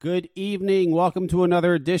Good evening. Welcome to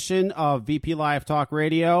another edition of VP Live Talk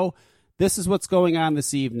Radio. This is what's going on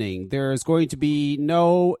this evening. There is going to be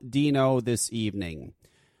no Dino this evening.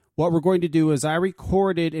 What we're going to do is I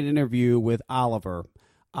recorded an interview with Oliver.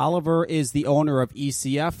 Oliver is the owner of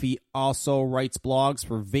ECF. He also writes blogs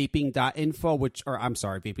for vaping.info,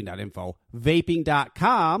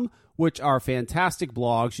 vaping.com, which are fantastic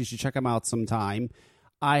blogs. You should check them out sometime.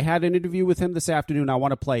 I had an interview with him this afternoon. I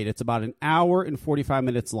want to play it. It's about an hour and 45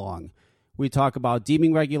 minutes long. We talk about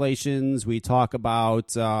deeming regulations. We talk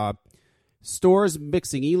about stores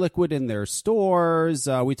mixing e-liquid in their stores.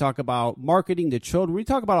 We talk about marketing to children. We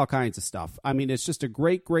talk about all kinds of stuff. I mean, it's just a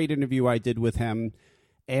great interview I did with him.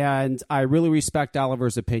 And I really respect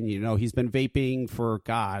Oliver's opinion. You know, he's been vaping for,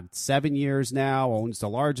 7 years now, owns the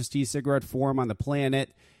largest e-cigarette forum on the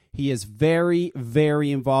planet. He is very,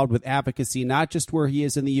 very involved with advocacy, not just where he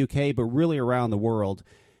is in the UK, but really around the world.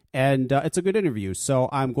 And it's a good interview. So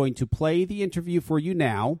I'm going to play the interview for you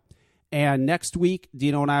now. And next week,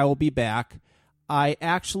 Dino and I will be back. I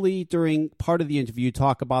actually, during part of the interview,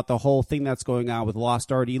 talk about the whole thing that's going on with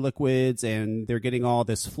Lost Art e-liquids, and they're getting all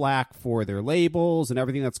this flack for their labels and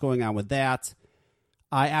everything that's going on with that.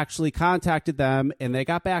 I actually contacted them, and they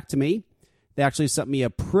got back to me. They actually sent me a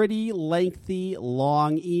pretty lengthy,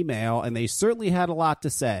 long email, and they certainly had a lot to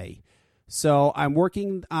say. So I'm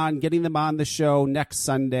working on getting them on the show next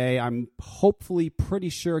Sunday. I'm hopefully pretty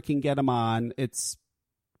sure can get them on.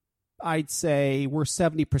 I'd say we're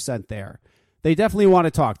 70% there. They definitely want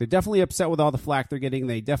to talk. They're definitely upset with all the flack they're getting.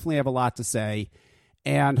 They definitely have a lot to say.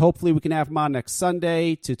 And hopefully we can have them on next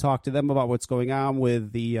Sunday to talk to them about what's going on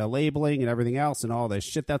with the labeling and everything else and all this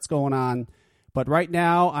shit that's going on. But right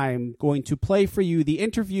now, I'm going to play for you the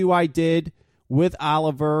interview I did with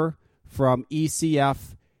Oliver from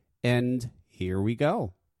ECF, and here we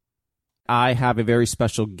go. I have a very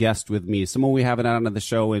special guest with me, someone we haven't had on the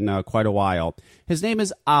show in quite a while. His name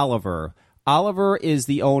is Oliver. Oliver is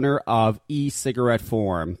the owner of E-Cigarette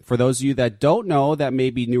Forum. For those of you that don't know, that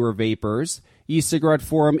may be newer vapors, E-Cigarette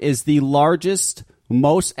Forum is the largest,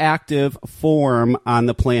 most active forum on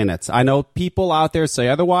the planet. I know people out there say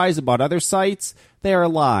otherwise about other sites. They are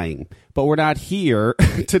lying. But we're not here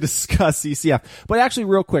to discuss ECF. But actually,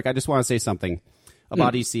 real quick, I just want to say something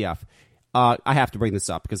about ECF. I have to bring this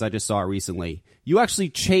up because I just saw it recently. You actually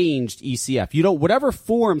changed ECF. You don't, whatever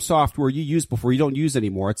forum software you used before, you don't use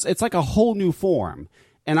anymore. It's like a whole new forum.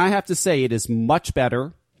 And I have to say, it is much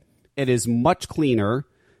better. It is much cleaner.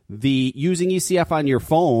 The using ECF on your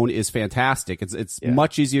phone is fantastic. It's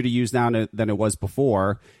much easier to use now than it was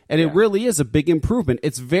before. And it really is a big improvement.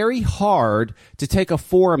 It's very hard to take a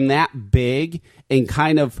forum that big and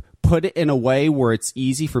kind of put it in a way where it's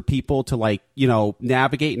easy for people to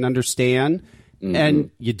navigate and understand. Mm-hmm.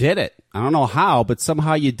 And you did it. I don't know how, but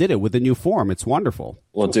somehow you did it with the new forum. It's wonderful.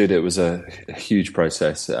 Well, dude, it was a huge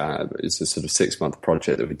process. It's a sort of 6-month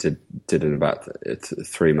project that we did in about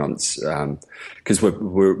 3 months because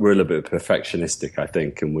we're a little bit perfectionistic, I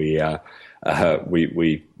think, and we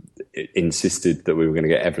insisted that we were going to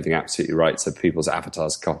get everything absolutely right, so people's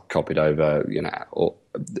avatars copied over, all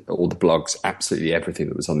the blogs, absolutely everything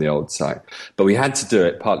that was on the old site. But we had to do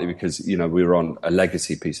it partly because we were on a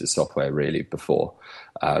legacy piece of software really before,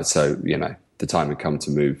 so the time had come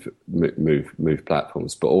to move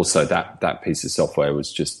platforms. But also that piece of software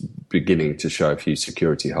was just beginning to show a few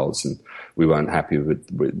security holes, and we weren't happy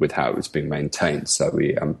with how it was being maintained. So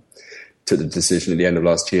we took the decision at the end of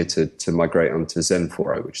last year to migrate onto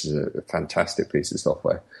Zen4o, which is a fantastic piece of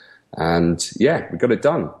software. And we got it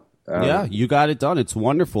done. You got it done. It's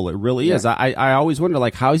wonderful. It really is. I always wonder,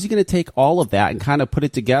 how is he going to take all of that and kind of put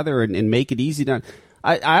it together and make it easy to...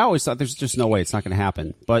 I always thought there's just no way it's not going to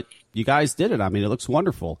happen. But you guys did it. I mean, it looks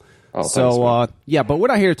wonderful. Oh, so, thanks, but we're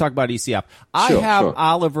not here to talk about ECF. I have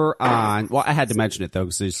Oliver on. Well, I had to mention it, though,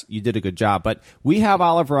 because you did a good job. But we have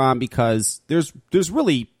Oliver on because there's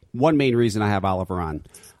really one main reason I have Oliver on.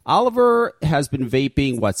 Oliver has been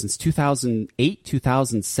vaping, since 2008,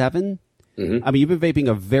 2007? Mm-hmm. I mean, you've been vaping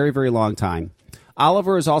a very, very long time.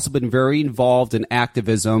 Oliver has also been very involved in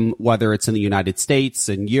activism, whether it's in the United States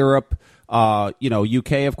and Europe,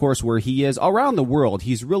 UK, of course, where he is, around the world.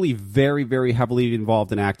 He's really very, very heavily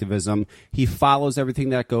involved in activism. He follows everything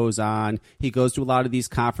that goes on. He goes to a lot of these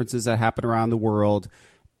conferences that happen around the world.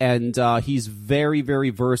 And he's very, very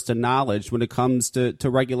versed in knowledge when it comes to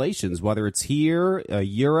regulations, whether it's here,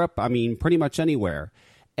 Europe, I mean, pretty much anywhere.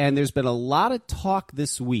 And there's been a lot of talk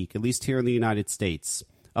this week, at least here in the United States,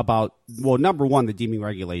 about, number one, the deeming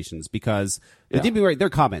regulations, because the deeming they're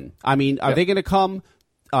coming. I mean, are they going to come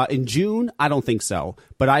in June? I don't think so.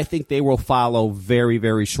 But I think they will follow very,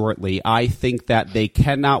 very shortly. I think that they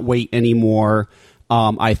cannot wait anymore.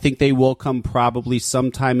 I think they will come probably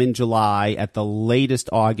sometime in July, at the latest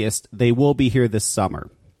August. They will be here this summer.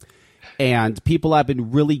 And people have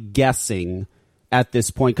been really guessing at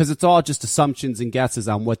this point, because it's all just assumptions and guesses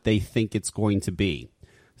on what they think it's going to be.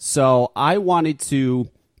 So I wanted to,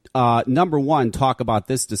 number one, talk about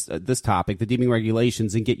this topic, the deeming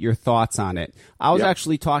regulations, and get your thoughts on it. I was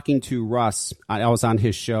actually talking to Russ. I was on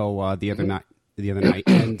his show the other night,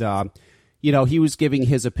 and he was giving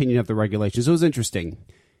his opinion of the regulations. It was interesting.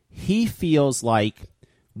 He feels like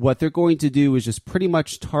what they're going to do is just pretty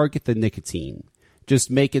much target the nicotine,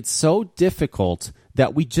 just make it so difficult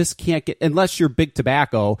that we just can't get, unless you're big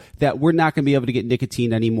tobacco, that we're not going to be able to get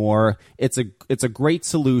nicotine anymore. It's a great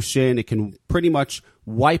solution. It can pretty much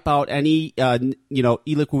wipe out any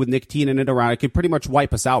e-liquid with nicotine in it around. It can pretty much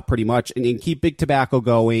wipe us out pretty much and keep big tobacco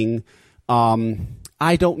going.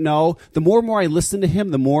 I don't know. The more and more I listen to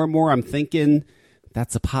him, the more and more I'm thinking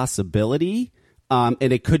that's a possibility. And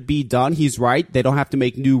it could be done. He's right. They don't have to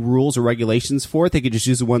make new rules or regulations for it. They could just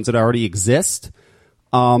use the ones that already exist.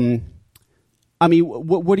 I mean,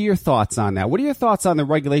 what are your thoughts on that? What are your thoughts on the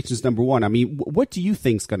regulations, number one? I mean, what do you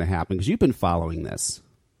think is going to happen? Because you've been following this.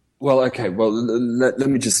 Well, okay. Well, let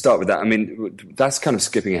me just start with that. I mean, that's kind of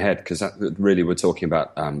skipping ahead, because really we're talking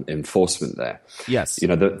about enforcement there. Yes.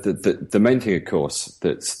 The main thing, of course,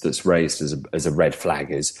 that's raised as a red flag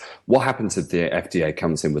is what happens if the FDA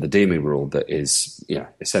comes in with a deeming rule that is,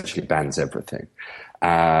 essentially bans everything.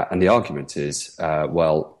 And the argument is,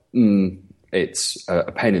 it's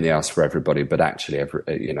a pain in the ass for everybody, but actually,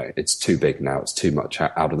 it's too big now. It's too much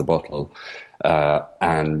out of the bottle,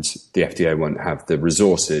 and the FDA won't have the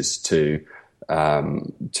resources to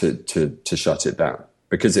shut it down,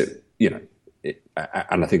 because and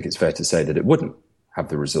I think it's fair to say that it wouldn't have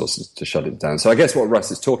the resources to shut it down. So I guess what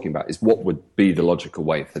Russ is talking about is what would be the logical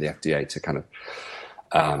way for the FDA to kind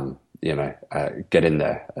of, get in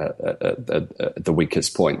there at the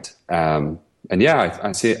weakest point. And yeah,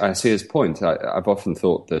 I see his point. I've often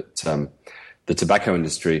thought that the tobacco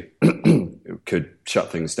industry could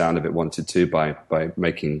shut things down if it wanted to by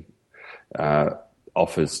making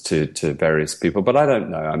offers to various people. But I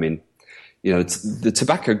don't know. I mean, the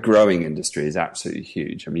tobacco growing industry is absolutely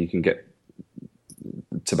huge. I mean, you can get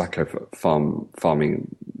tobacco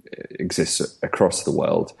farming exists across the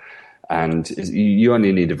world, and you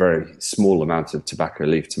only need a very small amount of tobacco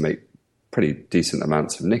leaf to make pretty decent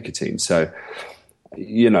amounts of nicotine. So,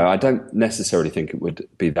 I don't necessarily think it would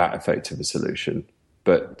be that effective a solution,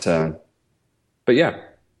 but yeah.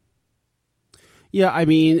 Yeah, I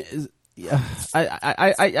mean,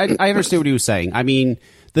 I understand what he was saying. I mean,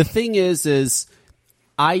 the thing is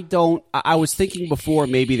I was thinking before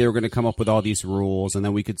maybe they were going to come up with all these rules and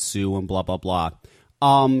then we could sue and blah, blah, blah.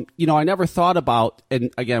 I never thought about,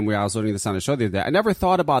 and again, I was learning this on a show the other day, I never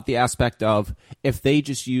thought about the aspect of if they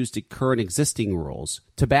just used the current existing rules,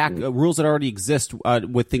 rules that already exist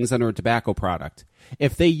with things under a tobacco product.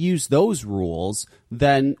 If they use those rules,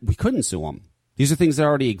 then we couldn't sue them. These are things that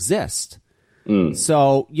already exist.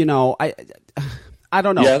 So, I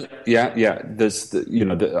don't know. Yeah. There's,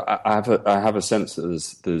 I have a sense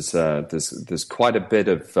that there's quite a bit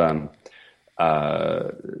of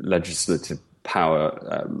legislative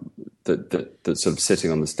power that's sort of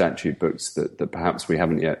sitting on the statute books that perhaps we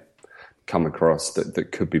haven't yet come across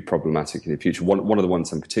that could be problematic in the future. One of the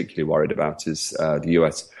ones I'm particularly worried about is the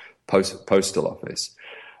U.S. Postal Office.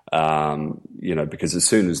 Because as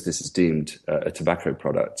soon as this is deemed a tobacco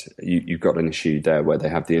product, you've got an issue there where they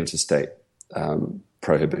have the interstate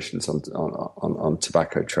prohibitions on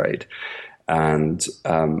tobacco trade, and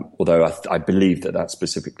although I believe that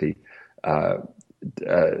specifically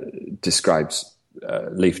describes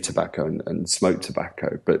leaf tobacco and smoked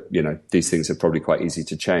tobacco, but these things are probably quite easy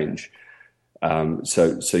to change.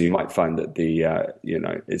 So you might find that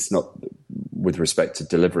it's not with respect to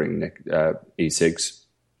delivering e-cigs.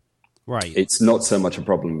 Right. It's not so much a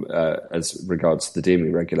problem as regards to the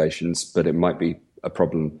deeming regulations, but it might be a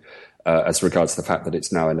problem as regards to the fact that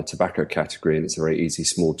it's now in a tobacco category, and it's a very easy,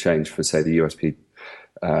 small change for, say, the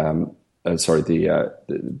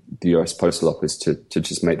the U.S. Postal Office to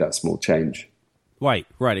just make that small change. Right,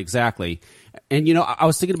 exactly. And, I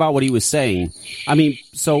was thinking about what he was saying. I mean,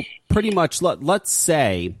 so pretty much, let's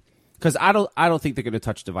say, because I don't think they're going to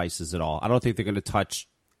touch devices at all. I don't think they're going to touch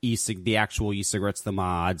the actual e-cigarettes, the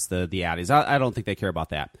mods, the addies. I don't think they care about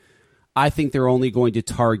that. I think they're only going to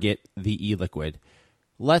target the e-liquid.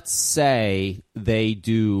 Let's say they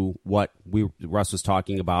do what Russ was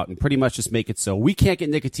talking about and pretty much just make it so we can't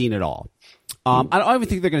get nicotine at all. I don't even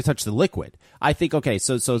think they're going to touch the liquid. I think, okay,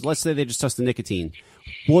 so let's say they just touch the nicotine.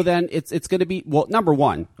 Well, then it's going to be, well, number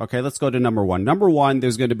one. Okay, let's go to number one. Number one,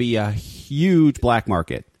 there's going to be a huge black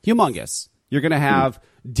market. Humongous. You're going to have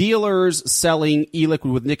dealers selling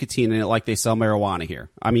e-liquid with nicotine in it like they sell marijuana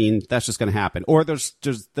here. I mean, that's just going to happen. Or they'll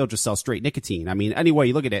just sell straight nicotine. I mean, any way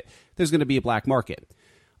you look at it, there's going to be a black market.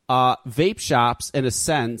 Vape shops, in a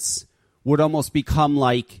sense, would almost become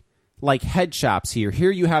like head shops here. Here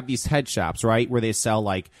you have these head shops, right, where they sell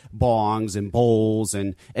like bongs and bowls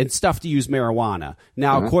and stuff to use marijuana.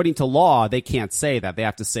 Now, according to law, they can't say that. They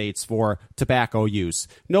have to say it's for tobacco use.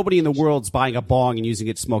 Nobody in the world's buying a bong and using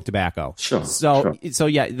it to smoke tobacco. Sure. So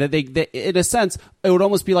yeah, they in a sense, it would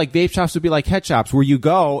almost be like vape shops would be like head shops where you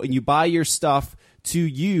go and you buy your stuff to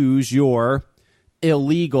use your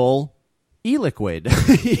illegal e-liquid,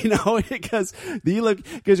 because you're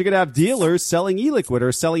going to have dealers selling e-liquid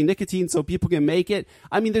or selling nicotine so people can make it.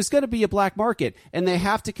 I mean, there's going to be a black market, and they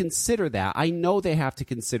have to consider that. I know they have to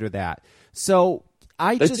consider that. So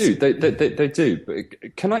They do.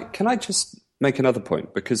 But can I just make another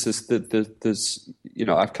point? Because there's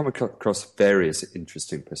I've come across various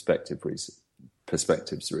interesting perspectives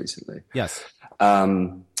recently. Yes.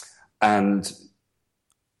 And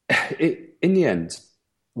in the end,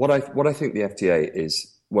 what I think the FDA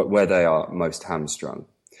is, where they are most hamstrung,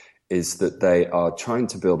 is that they are trying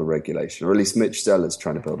to build a regulation, or at least Mitch Zeller's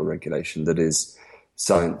trying to build a regulation that is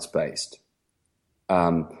science-based.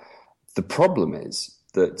 The problem is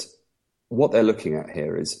that what they're looking at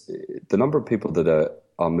here is the number of people that are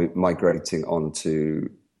migrating onto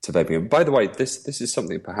vaping. And by the way, this is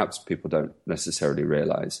something perhaps people don't necessarily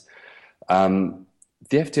realize. The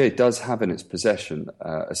FDA does have in its possession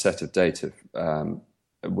a set of data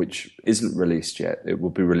which isn't released yet. It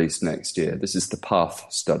will be released next year. This is the PATH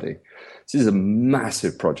study. This is a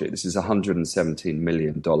massive project. This is a $117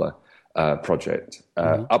 million project.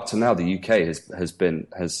 Up to now, the UK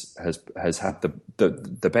has had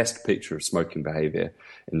the best picture of smoking behaviour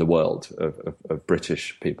in the world of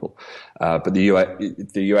British people, but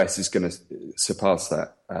the US is going to surpass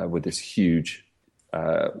that with this huge,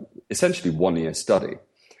 essentially 1 year study.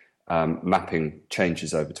 Mapping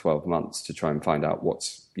changes over 12 months to try and find out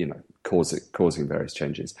what's causing various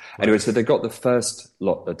changes. Anyway, so they got the first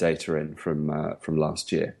lot of data in from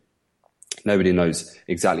last year. Nobody knows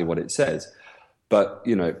exactly what it says, but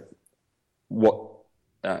I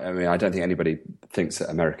don't think anybody thinks that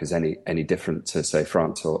America's any different to, say,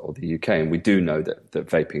 France or the UK, and we do know that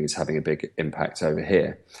vaping is having a big impact over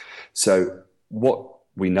here. So what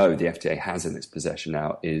we know the FDA has in its possession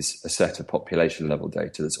now is a set of population level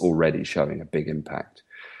data that's already showing a big impact.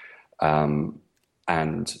 And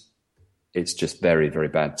it's just very, very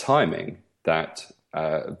bad timing that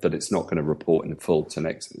it's not going to report in full till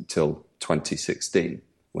 2016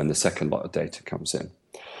 when the second lot of data comes in.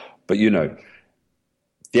 But, the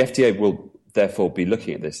FDA will therefore be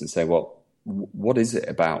looking at this and say, well, what is it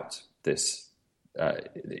about this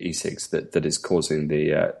e-cigs that is causing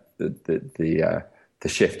the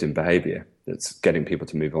shift in behavior that's getting people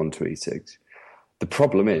to move on to e-cigs? The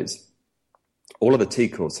problem is all of the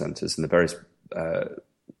T-call centers and the various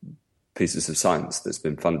pieces of science that's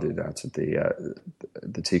been funded out of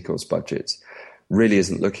the T-calls budgets really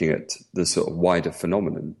isn't looking at the sort of wider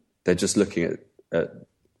phenomenon. They're just looking at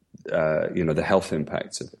the health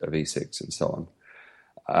impacts of e-cigs and so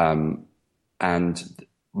on. And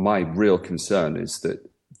my real concern is that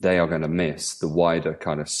they are going to miss the wider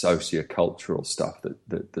kind of socio-cultural stuff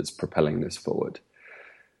that's propelling this forward.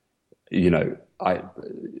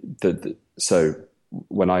 So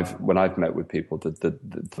when I've met with people, the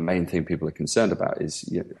main thing people are concerned about is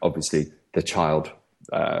obviously the child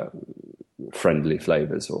friendly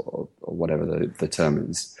flavors or whatever the term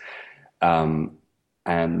is,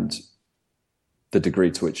 and the degree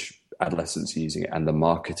to which adolescents are using it and the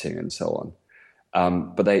marketing and so on.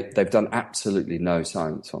 But they've done absolutely no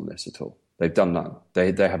science on this at all. They've done none.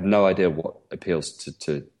 They have no idea what appeals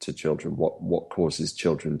to children, what causes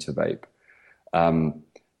children to vape.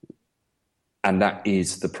 And that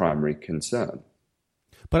is the primary concern.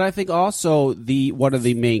 But I think also one of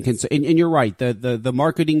the main concerns, and you're right, the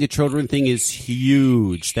marketing to children thing is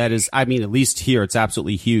huge. That is, at least here, it's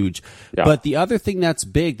absolutely huge. Yeah. But the other thing that's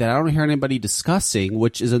big that I don't hear anybody discussing,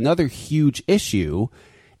 which is another huge issue,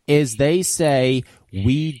 is they say,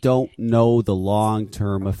 we don't know the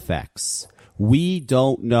long-term effects. We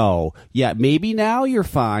don't know. Yeah, maybe now you're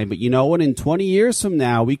fine, but what? In 20 years from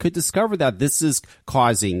now, we could discover that this is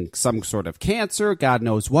causing some sort of cancer, God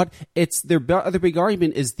knows what. It's their other big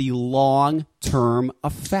argument is the long-term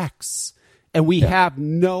effects. And we have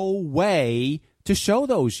no way to show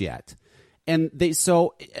those yet.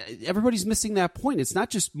 So everybody's missing that point. It's not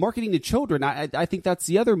just marketing to children. I think that's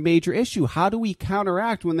the other major issue. How do we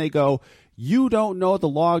counteract when they go, you don't know the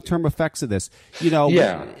long-term effects of this?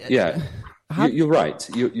 Yeah. You're right.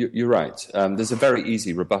 You're right. There's a very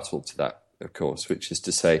easy rebuttal to that, of course, which is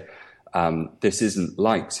to say, this isn't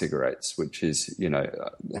like cigarettes, which is,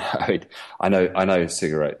 I know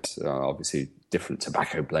cigarettes, obviously different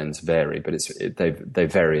tobacco blends vary, but they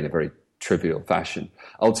vary in a very trivial fashion.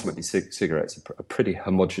 Ultimately, cigarettes are a pretty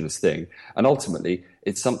homogenous thing, and ultimately,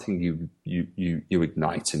 it's something you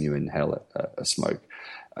ignite and you inhale a smoke.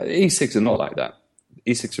 E-cigs are not like that.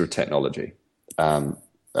 E-cigs are a technology.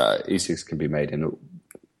 E-cigs can be made in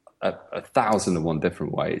a 1,001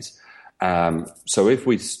 different ways. So if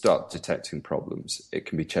we start detecting problems, it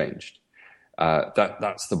can be changed.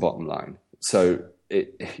 That's the bottom line. So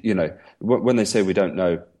when they say we don't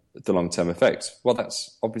know the long-term effects, well,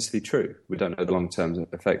 that's obviously true. We don't know the long-term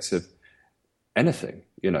effects of anything.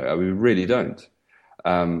 We really don't.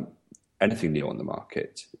 Anything new on the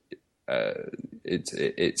market.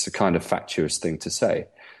 It's a kind of fatuous thing to say.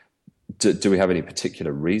 Do we have any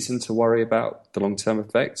particular reason to worry about the long-term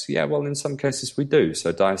effects? Yeah, well, in some cases we do.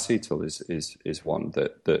 So diacetyl is one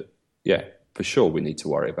that for sure we need to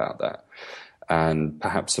worry about that, and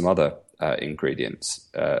perhaps some other ingredients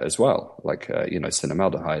as well, like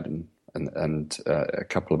cinnamaldehyde and a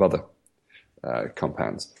couple of other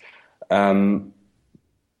compounds.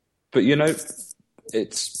 But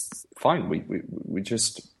it's fine. We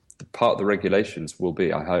just, part of the regulations will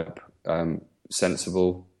be, I hope,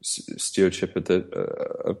 sensible stewardship of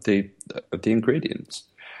the ingredients.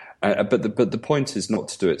 But the point is not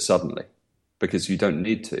to do it suddenly, because you don't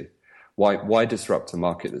need to. Why disrupt a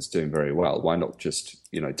market that's doing very well? Why not just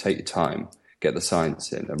take your time, get the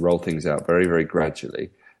science in, and roll things out very, very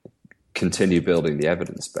gradually, continue building the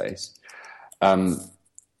evidence base?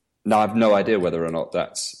 Now, I have no idea whether or not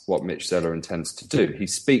that's what Mitch Zeller intends to do. He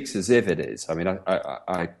speaks as if it is. I mean,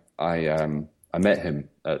 I met him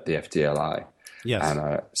at the FDLI, yes, and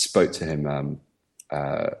I spoke to him. And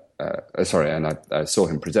I saw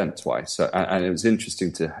him present twice. And it was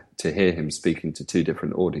interesting to hear him speaking to two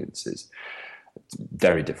different audiences,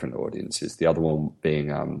 very different audiences. The other one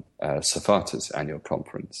being Safata's annual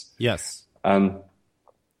conference. Yes, and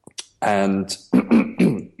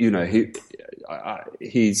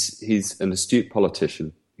he's an astute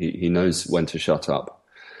politician. He knows when to shut up,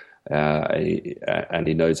 and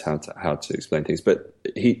he knows how to explain things. But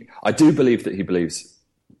I do believe that he believes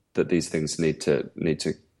that these things need to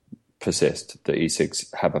persist, that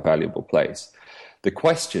e-cigs have a valuable place. The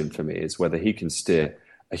question for me is whether he can steer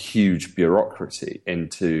a huge bureaucracy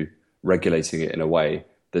into regulating it in a way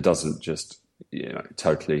that doesn't just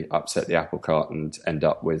totally upset the apple cart and end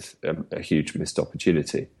up with a huge missed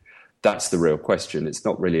opportunity. That's the real question. It's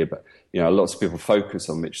not really about, lots of people focus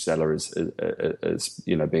on Mitch Zeller as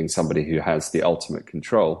being somebody who has the ultimate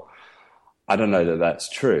control. I don't know that that's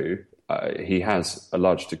true. He has a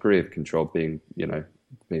large degree of control, being the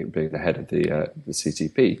head of the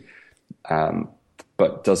CTP,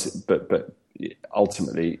 but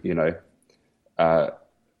ultimately,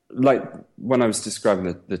 like when I was describing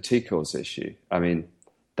the TCORS issue, I mean,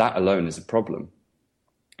 that alone is a problem,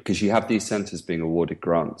 because you have these centres being awarded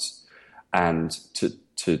grants and to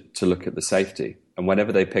look at the safety, and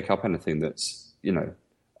whenever they pick up anything that's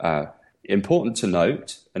important to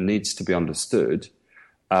note and needs to be understood,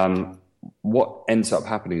 what ends up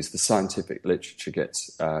happening is the scientific literature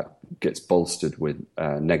gets bolstered with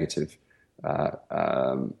negative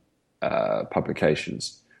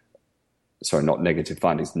publications. Sorry, not negative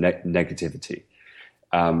findings, negativity.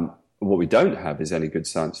 What we don't have is any good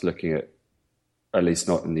science looking at least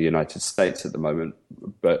not in the United States at the moment,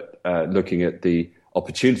 but looking at the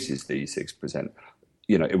opportunities that e-cigs present.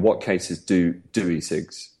 In what cases do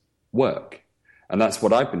e-cigs work? And that's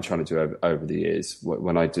what I've been trying to do over the years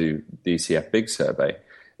when I do the ECF Big Survey,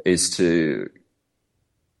 is to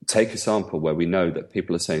take a sample where we know that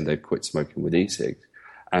people are saying they've quit smoking with e-cigs,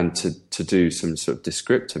 and to do some sort of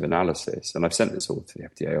descriptive analysis. And I've sent this all to the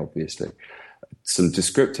FDA, obviously. Some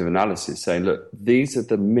descriptive analysis saying, look, these are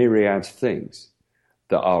the myriad things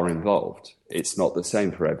that are involved. It's not the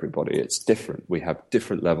same for everybody. It's different. We have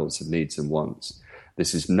different levels of needs and wants.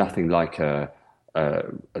 This is nothing like a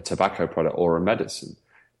tobacco product or a medicine.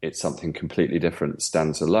 It's something completely different,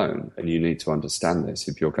 stands alone, and you need to understand this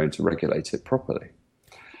if you're going to regulate it properly.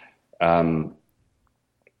 And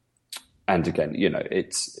again,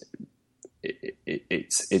 it's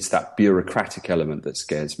that bureaucratic element that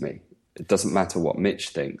scares me. It doesn't matter what Mitch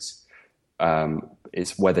thinks.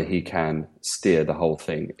 It's whether he can steer the whole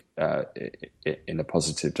thing in a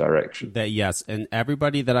positive direction. Yes, and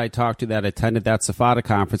everybody that I talked to that attended that Safada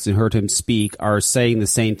conference and heard him speak are saying the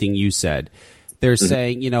same thing you said. They're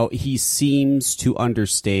saying, he seems to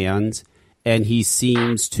understand and he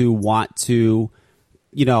seems to want to,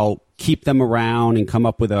 keep them around and come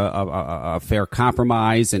up with a fair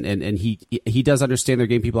compromise. And he does understand they're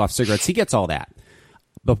getting people off cigarettes. He gets all that.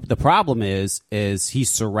 But the problem is he's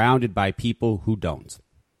surrounded by people who don't.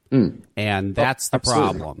 And that's the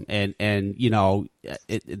problem. And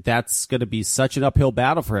that's going to be such an uphill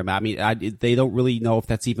battle for him. I mean, they don't really know if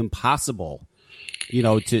that's even possible,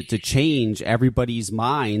 to change everybody's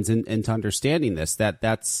minds into understanding this.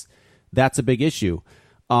 That's a big issue.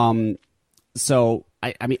 So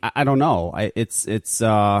I mean, I don't know. And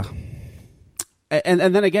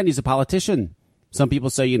then again, he's a politician. Some people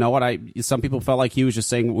say, some people felt like he was just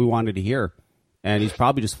saying what we wanted to hear. And he's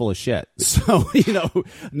probably just full of shit. So,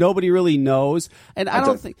 nobody really knows. And I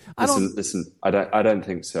don't think so. I don't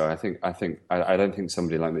think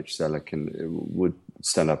somebody like Mitch Zeller would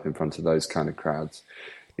stand up in front of those kind of crowds.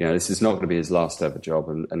 This is not going to be his last ever job,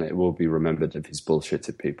 and it will be remembered if he's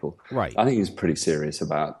bullshitted people. Right. I think he's pretty serious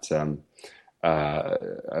about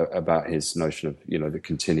his notion of, the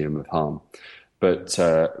continuum of harm. But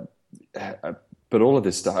all of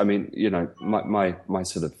this stuff, I mean, my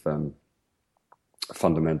sort of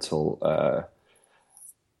fundamental.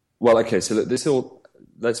 So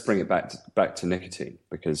let's bring it back to nicotine,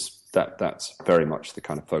 because that's very much the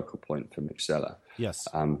kind of focal point for Mitch Zeller. Yes.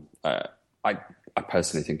 I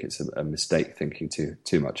personally think it's a mistake thinking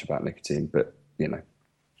too much about nicotine, but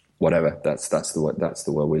whatever. That's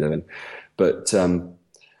the world we live in. But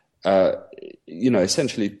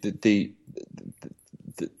essentially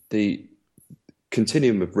the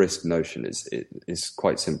continuum of risk notion is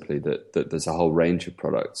quite simply that there's a whole range of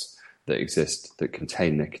products that exist that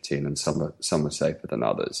contain nicotine, and some are safer than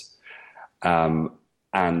others,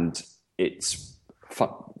 and it's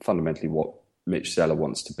fundamentally what Mitch Zeller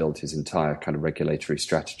wants to build his entire kind of regulatory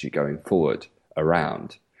strategy going forward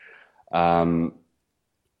around.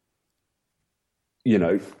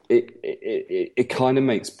 It kind of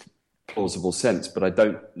makes plausible sense, but I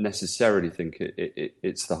don't necessarily think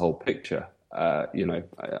it's the whole picture.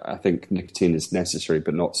 I think nicotine is necessary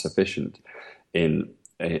but not sufficient in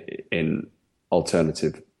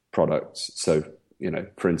alternative products. So,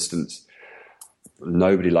 for instance,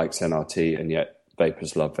 nobody likes NRT, and yet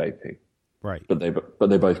vapors love vaping. Right. But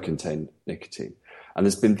they both contain nicotine, and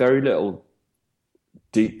there's been very little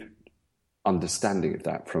deep understanding of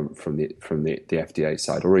that from the FDA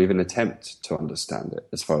side, or even attempt to understand it,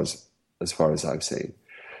 as far as I've seen.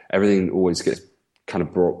 Everything always gets kind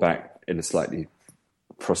of brought back in a slightly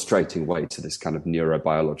frustrating way to this kind of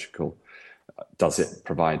neurobiological, does it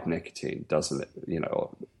provide nicotine, doesn't it,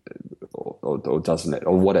 or doesn't it,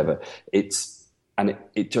 or whatever. It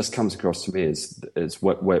just comes across to me as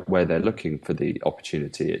where they're looking for the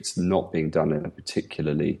opportunity. It's not being done in a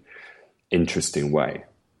particularly interesting way.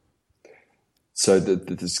 So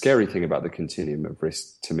the scary thing about the continuum of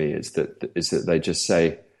risk to me is that they just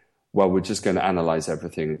say, well, we're just going to analyze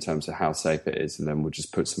everything in terms of how safe it is, and then we'll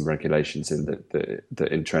just put some regulations in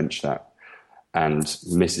that entrench that, and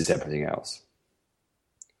misses everything else.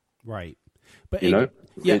 Right. But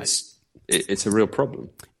it's a real problem.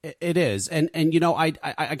 It is. And I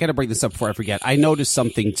got to bring this up before I forget. I noticed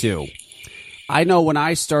something too. I know when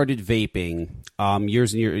I started vaping,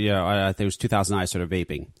 years and years, I think it was 2009 I started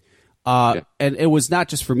vaping. And it was not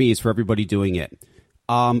just for me, it's for everybody doing it.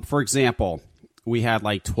 For example, we had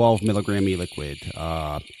like 12 milligram e-liquid,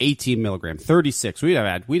 18 milligram, 36.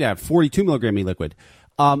 We'd have 42 milligram e-liquid.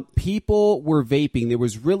 People were vaping. There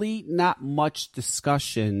was really not much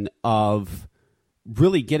discussion of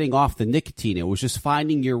really getting off the nicotine. It was just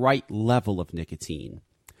finding your right level of nicotine.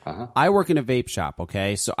 Uh-huh. I work in a vape shop,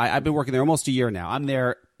 okay? So I've been working there almost a year now. I'm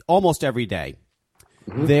there almost every day.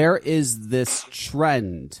 Mm-hmm. There is this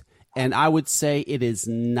trend, and I would say it is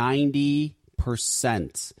 90%.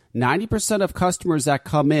 90% of customers that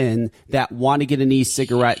come in that want to get an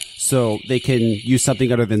e-cigarette so they can use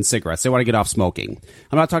something other than cigarettes. They want to get off smoking.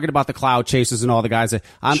 I'm not talking about the cloud chasers and all the guys.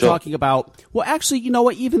 I'm talking about, well, actually, you know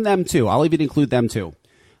what? Even them too. I'll even include them too.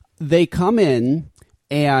 They come in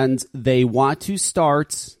and they want to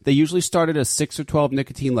start. They usually start at a 6 or 12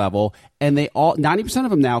 nicotine level, and 90%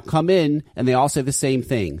 of them now come in and they all say the same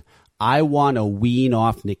thing. I want to wean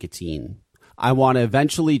off nicotine. I want to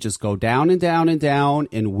eventually just go down and down and down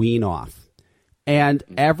and wean off. And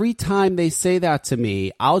every time they say that to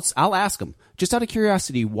me, I'll ask them, just out of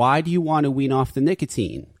curiosity, why do you want to wean off the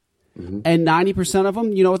nicotine? Mm-hmm. And 90% of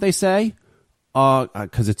them, you know what they say?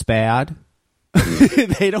 Because it's bad.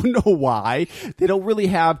 They don't know why. They don't really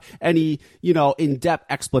have any, in-depth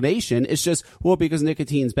explanation. It's just, well, because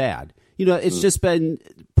nicotine's bad. It's just been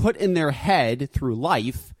put in their head through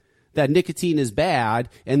life that nicotine is bad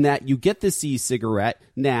and that you get this e-cigarette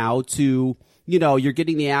now to, you're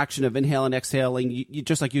getting the action of inhaling, exhaling, you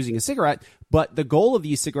just like using a cigarette. But the goal of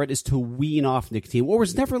the e-cigarette is to wean off nicotine. Well, it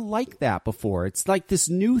was never like that before. It's like this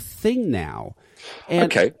new thing now. And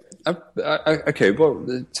okay. Okay.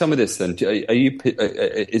 Well, tell me this then.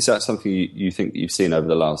 Is that something you think you've seen over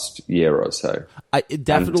the last year or so?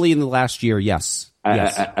 Definitely in the last year, yes.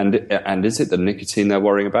 Yes. And is it the nicotine they're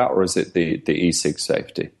worrying about, or is it the e-cig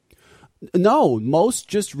safety? No, most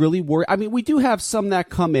just really worry. I mean, we do have some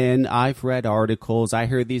that come in. I've read articles. I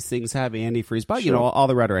heard these things have antifreeze, but Sure. all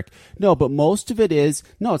the rhetoric. No, but most of it is,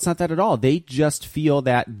 no, it's not that at all. They just feel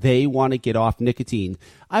that they want to get off nicotine.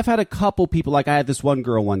 I've had a couple people, like I had this one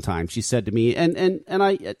girl one time. She said to me, and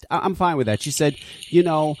I'm fine with that. She said,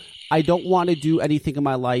 I don't want to do anything in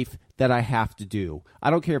my life that I have to do. I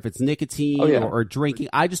don't care if it's nicotine or drinking.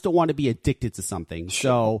 I just don't want to be addicted to something.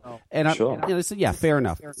 Sure. So, and I said, yeah, fair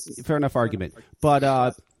enough argument.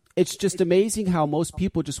 But it's just amazing how most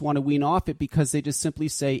people just want to wean off it because they just simply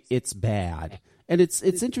say it's bad. And it's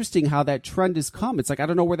interesting how that trend has come. It's like, I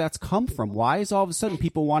don't know where that's come from. Why is all of a sudden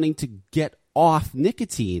people wanting to get off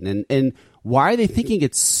nicotine? And why are they thinking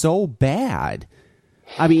it's so bad?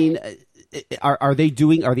 I mean, are the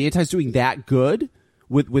antis doing that good?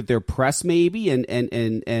 With their press maybe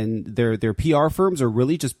and their PR firms are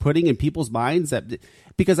really just putting in people's minds that,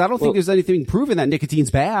 because I don't think there's anything proven that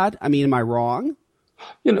nicotine's bad. I mean, am I wrong?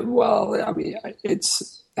 Well, I mean,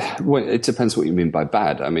 it depends what you mean by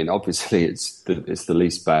bad. I mean, obviously it's the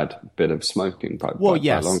least bad bit of smoking by a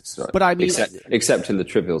long shot. But I mean, except in the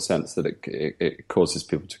trivial sense that it causes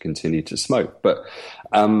people to continue to smoke. But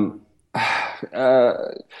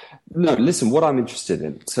no, listen, what I'm interested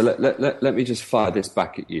in, so let me just fire this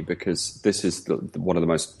back at you, because this is one of the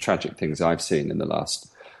most tragic things I've seen in the last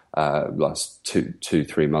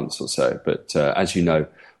 2-3 months or so. But as you know,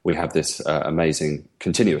 we have this amazing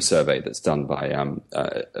continuous survey that's done by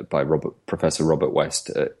Professor Robert West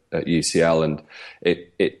at UCL, and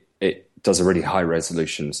it does a really high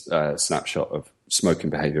resolution snapshot of smoking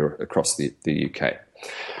behaviour across the UK,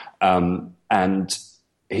 and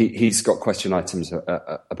he's got question items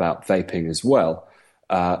about vaping as well.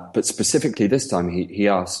 But specifically this time, he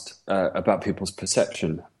asked about people's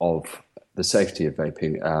perception of the safety of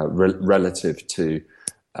vaping relative to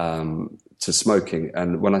smoking.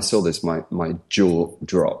 And when I saw this, my jaw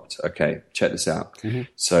dropped. Okay, check this out. Mm-hmm.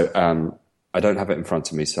 So I don't have it in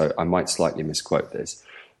front of me, so I might slightly misquote this.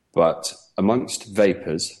 But amongst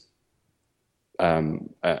vapors, and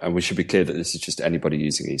we should be clear that this is just anybody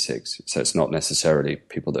using e-cigs. So it's not necessarily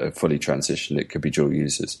people that are fully transitioned. It could be dual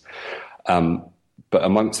users. But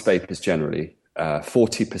amongst vapors generally,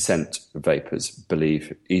 40% of vapors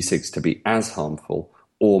believe e-cigs to be as harmful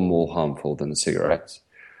or more harmful than cigarettes.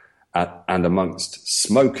 And amongst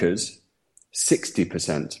smokers,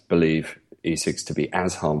 60% believe e-cigs to be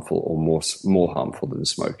as harmful or more harmful than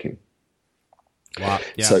smoking. Wow.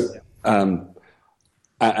 Yeah. So,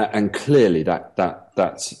 and clearly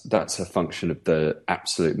that's a function of the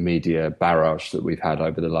absolute media barrage that we've had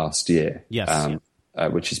over the last year. Yes.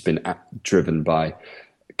 Which has been driven by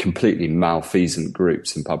completely malfeasant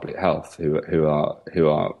groups in public health who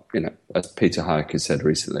are as Peter Hayek has said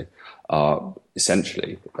recently, are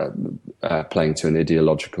essentially playing to an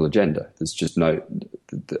ideological agenda. There's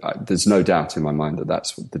no doubt in my mind that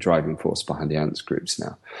that's the driving force behind the ants groups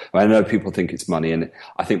now. I know people think it's money, and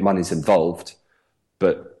I think money's involved.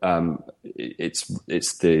 But it's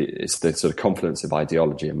the sort of confluence of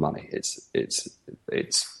ideology and money. It's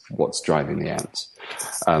what's driving the ants.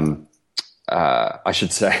 I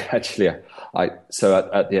should say actually. So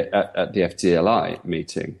at the FDLI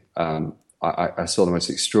meeting, I saw the most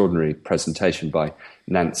extraordinary presentation by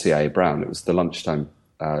Nancy A. Brown. It was the lunchtime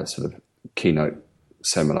sort of keynote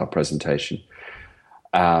seminar presentation.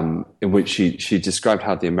 In which she described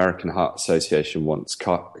how the American Heart Association wants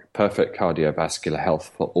perfect cardiovascular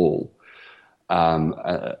health for all,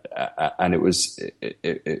 and it was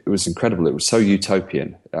incredible. It was so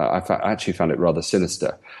utopian. I actually found it rather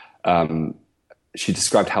sinister. She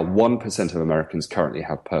described how 1% of Americans currently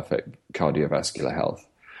have perfect cardiovascular health.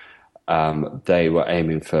 They were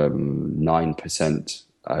aiming for 9%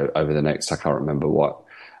 over the next, I can't remember what.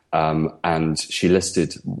 And she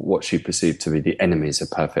listed what she perceived to be the enemies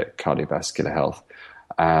of perfect cardiovascular health,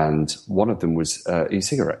 and one of them was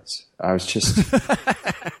e-cigarettes. I was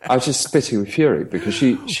just spitting with fury, because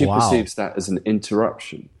she Wow. perceives that as an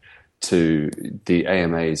interruption to the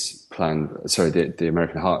AMA's plan. Sorry, the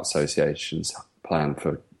American Heart Association's plan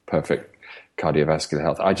for perfect cardiovascular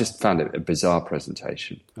health. I just found it a bizarre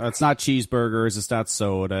presentation. It's not cheeseburgers. It's not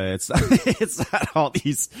soda. It's it's not all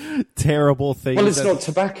these terrible things. Well, it's not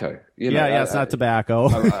tobacco. It's not tobacco.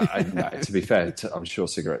 No, to be fair, I'm sure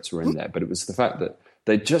cigarettes were in there, but it was the fact that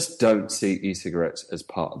they just don't see e-cigarettes as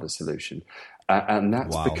part of the solution, and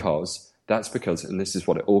that's because, and this is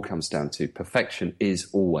what it all comes down to: perfection is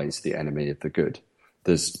always the enemy of the good.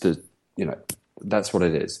 That's what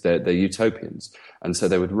it is. They're utopians, and so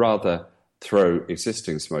they would rather throw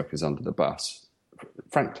existing smokers under the bus,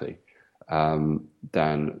 frankly,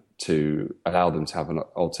 than to allow them to have an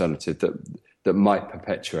alternative that might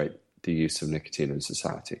perpetuate the use of nicotine in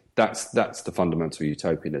society. That's the fundamental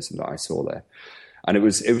utopianism that I saw there. And it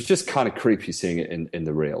was just kind of creepy seeing it in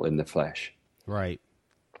the real, in the flesh. Right.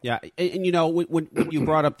 Yeah. And when you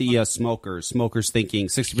brought up the smokers thinking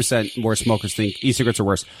 60% more smokers think e-cigarettes are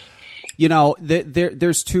worse.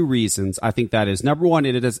 There's two reasons I think that is. Number one,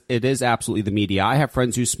 it is absolutely the media. I have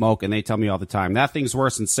friends who smoke, and they tell me all the time, that thing's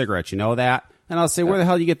worse than cigarettes. You know that? And I'll say, where the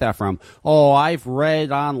hell do you get that from? Oh, I've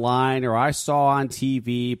read online, or I saw on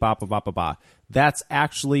TV, blah, blah, blah, blah, blah. That's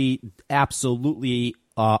actually absolutely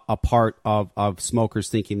a part of smokers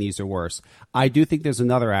thinking these are worse. I do think there's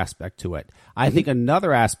another aspect to it. I think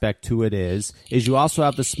another aspect to it is you also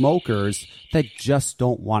have the smokers that just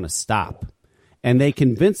don't want to stop. And they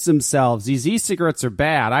convince themselves these e-cigarettes are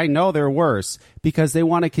bad. I know they're worse because they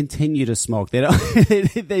want to continue to smoke. They don't.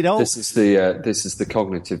 They don't. This is the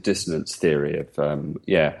cognitive dissonance theory of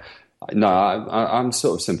No, I'm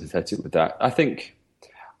sort of sympathetic with that. I think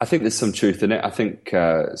there's some truth in it. I think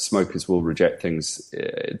smokers will reject things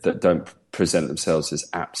that don't present themselves as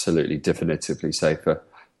absolutely definitively safer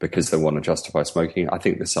because they want to justify smoking. I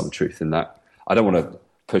think there's some truth in that. I don't want to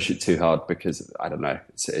push it too hard because I don't know.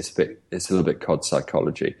 It's a little bit cod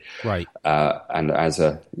psychology, right? And as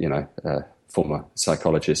a former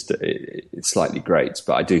psychologist, it slightly grates,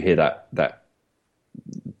 but I do hear that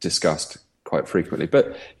discussed quite frequently.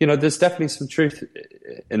 But there's definitely some truth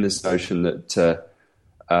in this notion that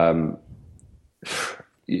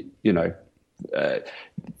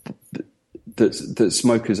that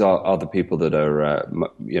smokers are the people that are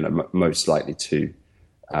most likely to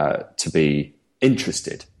be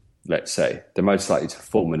interested, let's say. They're most likely to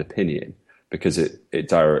form an opinion because it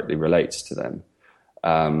directly relates to them.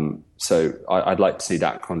 So I'd like to see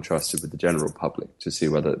that contrasted with the general public to see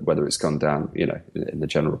whether it's gone down, in the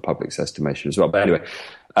general public's estimation as well. But anyway,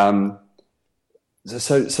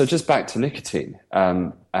 so just back to nicotine,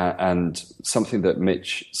 and something that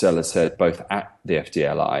Mitch Zeller said both at the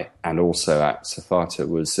FDLI and also at Safata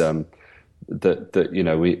was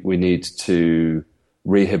that we need to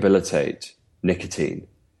rehabilitate nicotine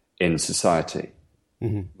in society.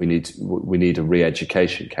 Mm-hmm. We need a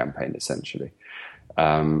re-education campaign, essentially,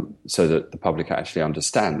 so that the public actually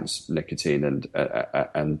understands nicotine and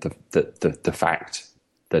the fact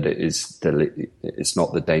that it's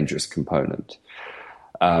not the dangerous component.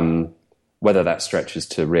 Whether that stretches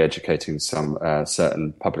to re-educating some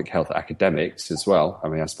certain public health academics as well. I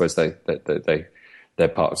mean, I suppose they're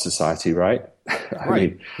part of society, right?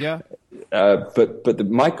 Right. Yeah. But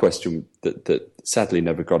my question that sadly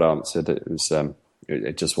never got answered,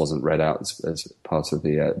 it just wasn't read out as part of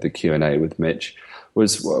the Q&A with Mitch,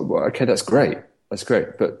 was, well, okay, that's great,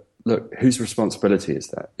 but look, whose responsibility is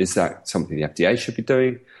that? Is that something the FDA should be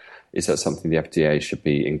doing? Is that something the FDA should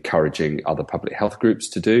be encouraging other public health groups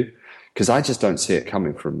to do? Because I just don't see it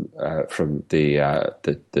coming from the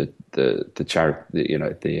charity,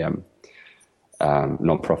 the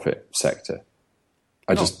non-profit sector.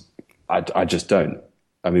 I just don't.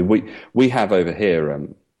 I mean, we have over here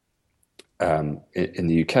in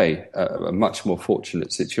the UK a much more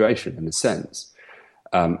fortunate situation in a sense,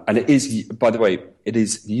 and it is, by the way, it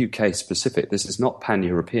is UK specific. This is not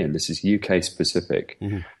pan-European. This is UK specific,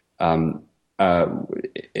 in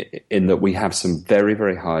that we have some very,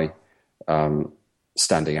 very high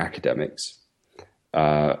standing academics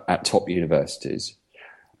at top universities,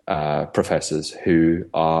 professors who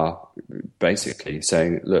are basically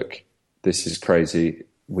saying, look, this is crazy.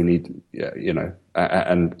 We need,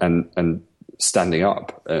 and standing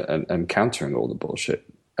up and countering all the bullshit.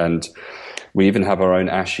 And we even have our own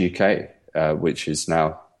ASH UK, which is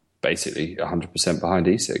now basically 100% behind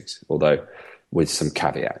e-cigs, although with some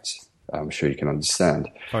caveats, I'm sure you can understand.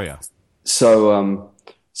 Oh yeah. So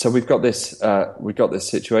we've got this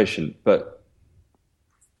situation, but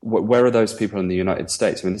where are those people in the United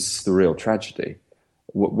States? I mean, this is the real tragedy.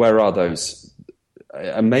 Where are those?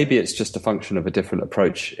 And maybe it's just a function of a different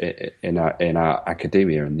approach in our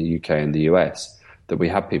academia in the UK and the US that we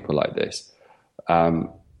have people like this.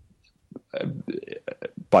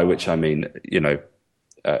 by which I mean,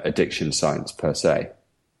 addiction science per se.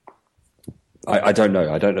 I don't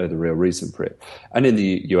know. I don't know the real reason for it. And in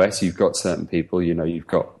the US, you've got certain people, you've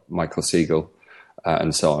got Michael Siegel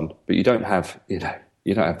and so on, but you don't have, the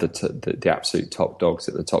absolute top dogs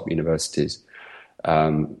at the top universities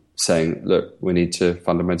saying, look, we need to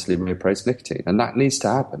fundamentally reappraise nicotine. And that needs to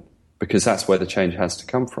happen because that's where the change has to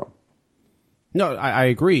come from. No, I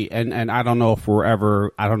agree. And I don't know if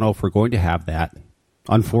we're going to have that.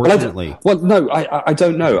 Unfortunately, no, I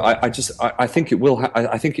don't know. I think it will.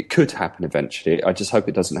 I think it could happen eventually. I just hope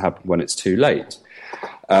it doesn't happen when it's too late.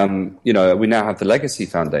 We now have the Legacy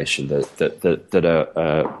Foundation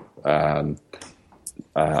that are. I'm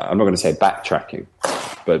not going to say backtracking,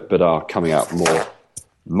 but are coming out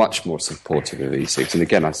much more supportive of e-cigs. And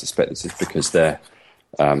again, I suspect this is because they're,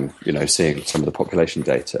 seeing some of the population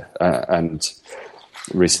data. And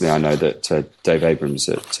recently, I know that Dave Abrams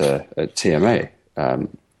at TMA.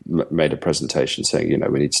 Made a presentation saying,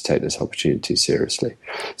 we need to take this opportunity seriously.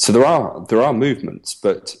 So there are movements,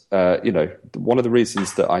 but one of the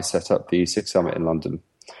reasons that I set up the E6 Summit in London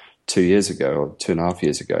 2 years ago, or 2.5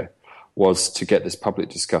 years ago, was to get this public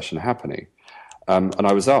discussion happening. And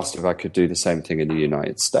I was asked if I could do the same thing in the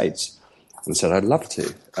United States, and said I'd love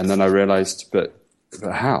to. And then I realised, but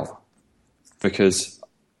how? Because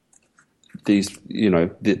these,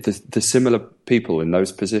 the similar people in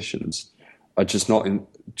those positions are just not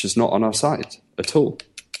on our side at all.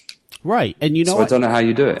 Right. And I don't know how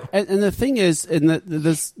you do it. And the thing is, and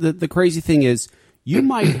the crazy thing is, you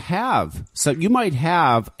might have you might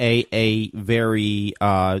have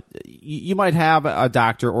a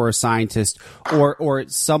doctor or a scientist or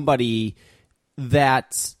somebody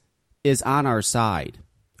that is on our side.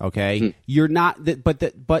 Okay, You're not. But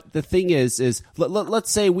the thing is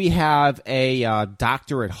let's say we have a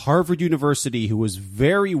doctor at Harvard University who is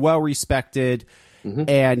very well respected,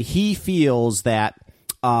 and he feels that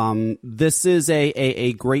this is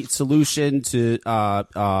a great solution to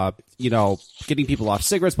getting people off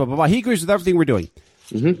cigarettes. Blah blah blah. He agrees with everything we're doing.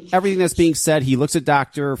 Everything that's being said. He looks at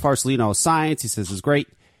Dr. Farsellino science. He says is great.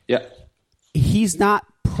 Yeah, he's not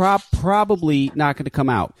probably not going to come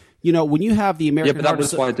out. When you have the American but that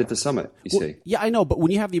was why I did the summit, you see. Yeah, I know, but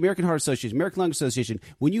when you have the American Heart Association, American Lung Association,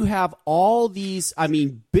 when you have all these,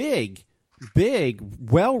 big,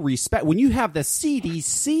 well-respected, when you have the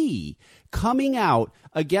CDC coming out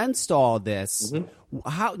against all this,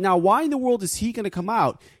 why in the world is he going to come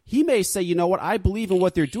out? He may say, you know what, I believe in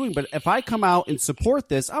what they're doing, but if I come out and support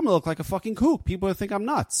this, I'm going to look like a fucking kook. People will think I'm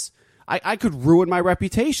nuts. I could ruin my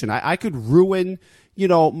reputation. I could ruin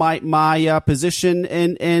my position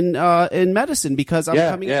in medicine because I'm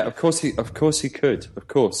coming. Yeah, of course he could. Of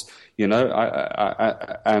course,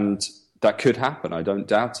 and that could happen. I don't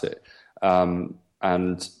doubt it.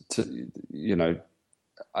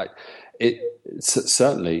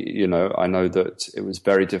 Certainly, I know that it was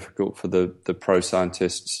very difficult for the pro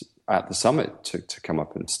scientists at the summit to come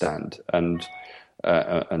up and stand and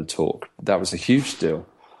talk. That was a huge deal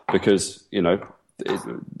because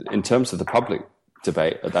in terms of the public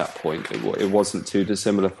debate at that point, it wasn't too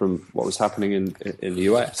dissimilar from what was happening in the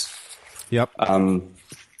US. Yep. And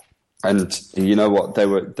you know what? They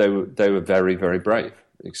were very, very brave,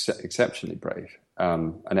 exceptionally brave.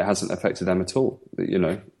 And it hasn't affected them at all.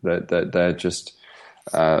 They're just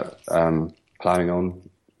plowing on,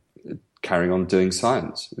 carrying on doing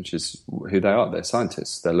science, which is who they are. They're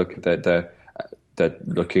scientists. They're looking at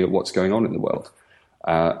what's going on in the world,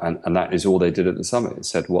 and that is all they did at the summit. It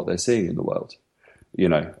said what they're seeing in the world.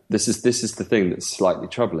 This is the thing that's slightly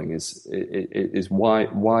troubling. Is why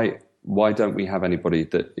don't we have anybody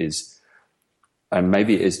that is. And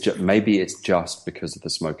maybe it's just because of the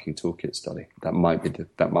smoking toolkit study. That might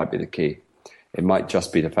be the key. It might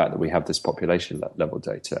just be the fact that we have this population level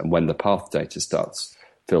data, and when the path data starts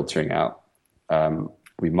filtering out,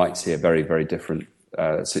 we might see a very, very different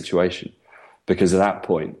situation. Because at that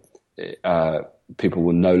point, people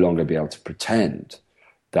will no longer be able to pretend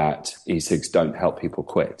that e-cigs don't help people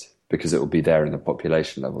quit because it will be there in the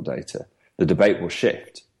population level data. The debate will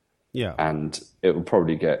shift, and it will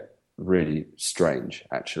probably get really strange,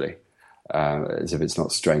 actually, as if it's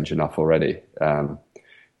not strange enough already. I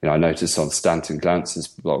noticed on Stanton Glance's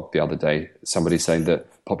blog the other day, somebody saying that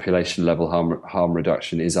population level harm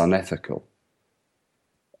reduction is unethical.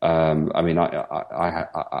 I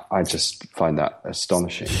just find that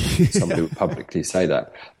astonishing. Somebody would publicly say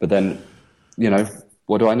that. But then,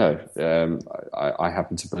 what do I know? I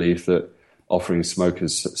happen to believe that offering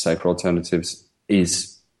smokers safer alternatives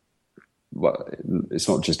is, well, it's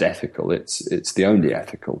not just ethical, it's the only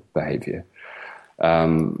ethical behavior.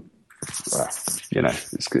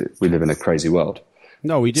 we live in a crazy world.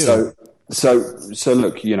 No, we do. So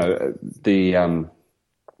look,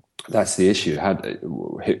 that's the issue.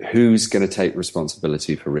 Who's going to take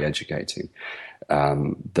responsibility for re-educating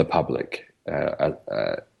the public?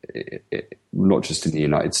 Not just in the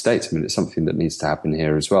United States. I mean, it's something that needs to happen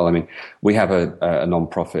here as well. I mean, we have a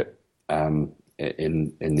non-profit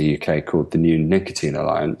in the UK called the New Nicotine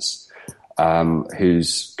Alliance,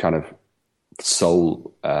 whose kind of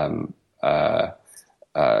sole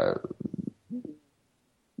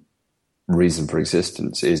reason for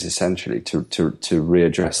existence is essentially to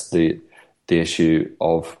readdress the issue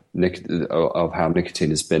of how nicotine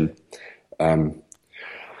has been.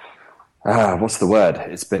 What's the word?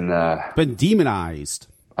 It's been demonized.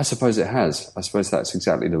 I suppose it has. I suppose that's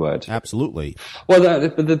exactly the word. Absolutely. Well,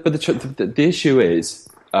 the issue is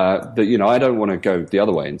that I don't want to go the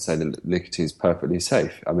other way and say that nicotine is perfectly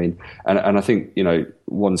safe. I mean, and I think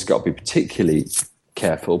one's got to be particularly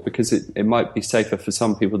careful because it might be safer for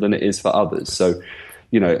some people than it is for others. So,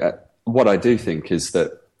 what I do think is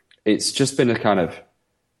that it's just been a kind of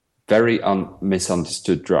very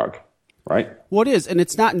misunderstood drug. Right. Well, it is, and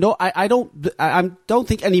it's not. No, I don't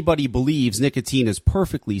think anybody believes nicotine is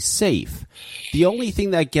perfectly safe. The only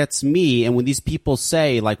thing that gets me, and when these people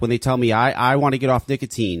say, like when they tell me I want to get off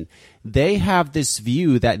nicotine, they have this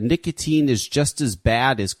view that nicotine is just as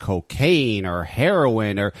bad as cocaine or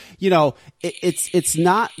heroin, or it's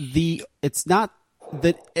not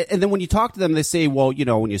that. And then when you talk to them, they say, well,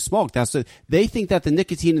 when you smoke, they think that the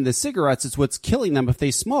nicotine in the cigarettes is what's killing them if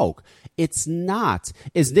they smoke. It's not.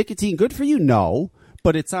 Is nicotine good for you? No,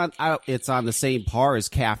 but it's on the same par as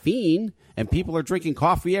caffeine, and people are drinking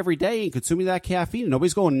coffee every day and consuming that caffeine.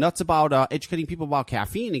 Nobody's going nuts about educating people about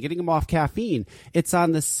caffeine and getting them off caffeine. It's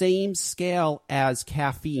on the same scale as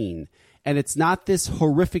caffeine, and it's not this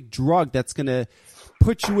horrific drug that's going to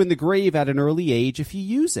put you in the grave at an early age if you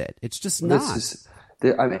use it. It's just not.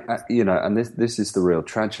 And this is the real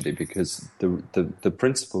tragedy, because the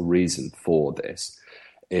principal reason for this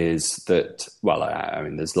is that, well, I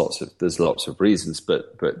mean, there's lots of reasons,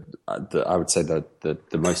 but I would say that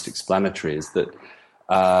the most explanatory is that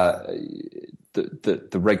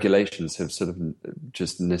the regulations have sort of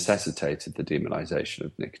just necessitated the demonization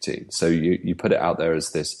of nicotine. So you put it out there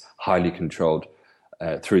as this highly controlled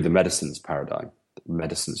through the medicines paradigm,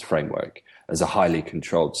 medicines framework, as a highly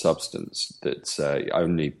controlled substance that's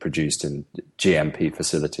only produced in GMP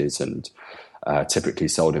facilities and typically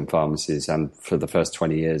sold in pharmacies, and for the first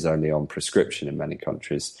 20 years only on prescription in many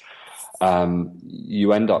countries.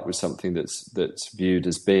 You end up with something that's viewed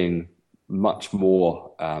as being much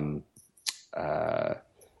more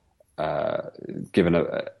given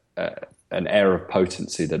an air of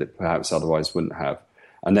potency that it perhaps otherwise wouldn't have.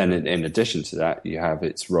 And then in addition to that, you have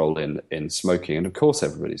its role in smoking. And of course,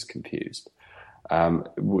 everybody's confused.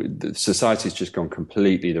 Society's just gone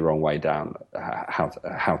completely the wrong way down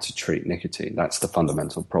how to treat nicotine. That's the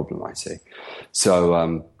fundamental problem I see.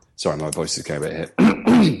 So, sorry, my voice is going a bit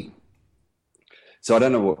here. So I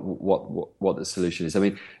don't know what the solution is. I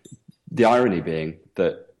mean, the irony being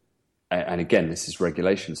that, and again, this is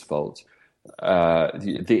regulation's fault.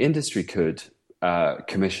 The industry could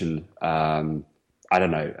commission,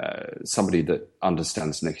 somebody that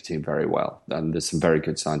understands nicotine very well, and there's some very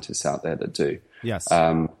good scientists out there that do. Yes.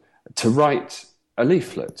 To write a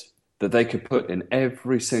leaflet that they could put in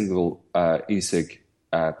every single e-cig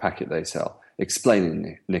packet they sell,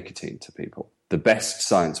 explaining nicotine to people. The best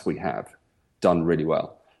science we have, done really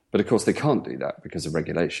well. But of course they can't do that because of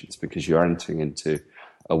regulations, because you're entering into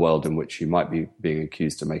a world in which you might be being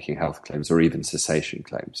accused of making health claims or even cessation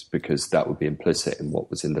claims, because that would be implicit in what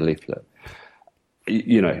was in the leaflet.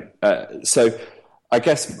 So I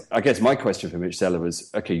guess my question for Mitch Zeller was,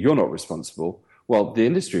 okay, you're not responsible. Well, the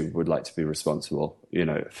industry would like to be responsible,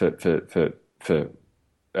 for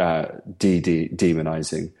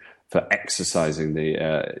demonizing, for exercising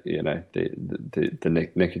the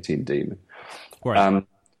nicotine demon. Right.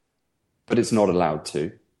 But it's not allowed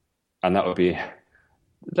to, and that would be,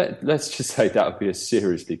 let's just say that would be a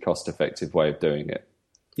seriously cost-effective way of doing it.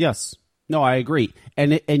 Yes. No, I agree.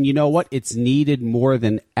 And you know what? It's needed more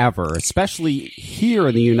than ever, especially here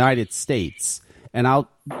in the United States. And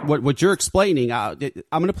what you're explaining, I'm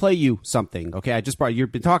going to play you something. Okay,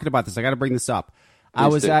 you've been talking about this. I got to bring this up. I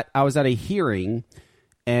was at a hearing,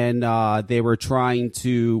 and they were trying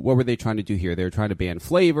to. What were they trying to do here? They were trying to ban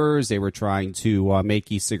flavors. They were trying to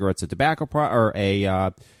make e-cigarettes a tobacco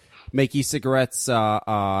make e-cigarettes,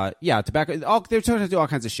 tobacco. They're trying to do all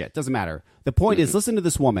kinds of shit. Doesn't matter. The point is, listen to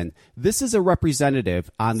this woman. This is a representative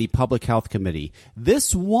on the Public Health Committee.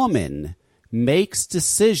 This woman makes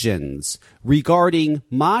decisions regarding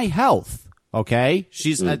my health. Okay,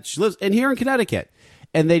 she lives here in Connecticut,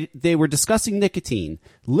 and they were discussing nicotine.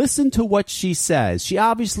 Listen to what she says. She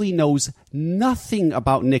obviously knows nothing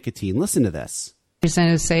about nicotine. Listen to this.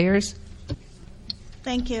 Representative Sayers.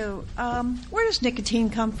 Thank you. Where does nicotine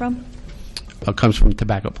come from? It comes from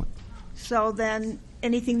tobacco plant. So then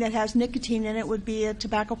anything that has nicotine in it would be a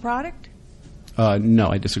tobacco product? No,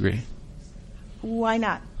 I disagree. Why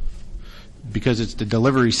not? Because it's the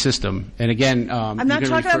delivery system. And again, I'm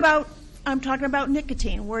talking about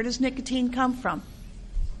nicotine. Where does nicotine come from?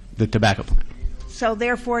 The tobacco plant. So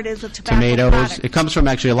therefore it is a tobacco Tomatoes. product. It comes from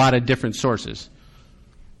actually a lot of different sources.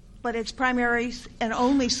 But its primary and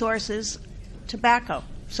only source is tobacco.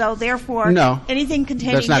 So therefore No, anything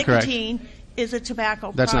containing that's not correct. nicotine is a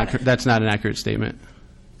tobacco That's product. that's not an accurate statement.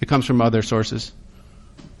 It comes from other sources.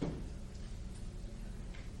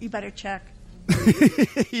 You better check.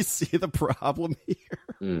 You see the problem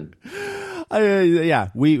here? Yeah,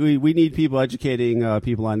 we need people educating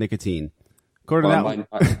people on nicotine.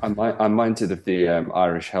 I'm minded of the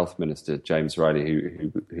Irish Health Minister James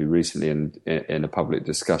Riley, who recently, in a public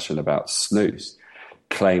discussion about snus,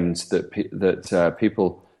 claimed that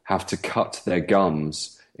people have to cut their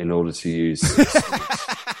gums in order to use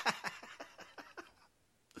snus.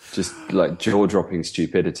 Just like jaw-dropping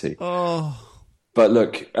stupidity. Oh. But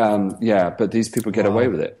look, but these people get away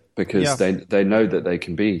with it because they know that they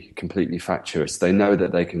can be completely fatuous. They know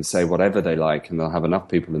that they can say whatever they like, and they'll have enough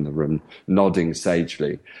people in the room nodding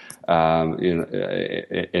sagely,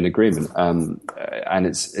 in agreement. And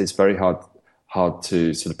it's very hard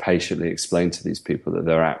to sort of patiently explain to these people that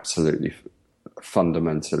they're absolutely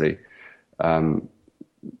fundamentally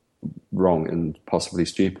wrong and possibly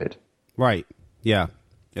stupid. Right. Yeah.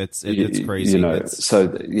 It's crazy.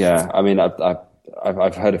 I mean,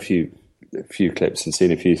 I've heard a few clips and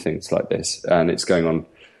seen a few things like this, and it's going on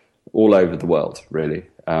all over the world, really.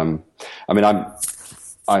 I mean,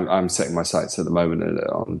 I'm setting my sights at the moment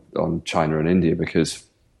on China and India because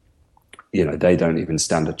they don't even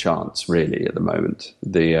stand a chance, really, at the moment.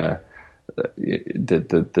 The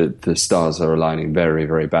stars are aligning very,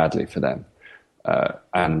 very badly for them,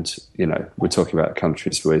 and we're talking about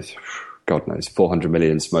countries with, God knows, 400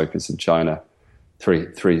 million smokers in China,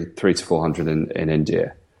 300 to 400 in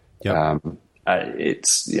India. Yep.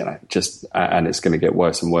 It's and it's going to get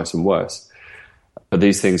worse and worse and worse. But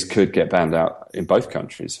these things could get banned out in both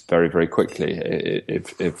countries very, very quickly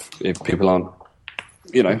if people aren't,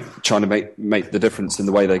 trying to make the difference in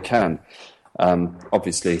the way they can.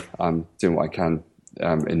 Obviously, I'm doing what I can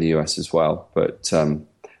in the US as well, but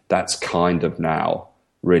that's kind of now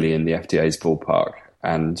really in the FDA's ballpark.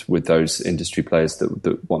 And with those industry players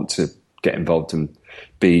that want to get involved and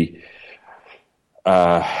be,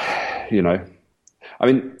 I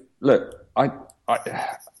mean, look,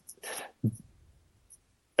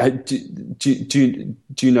 do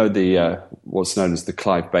you know the what's known as the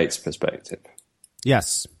Clive Bates perspective?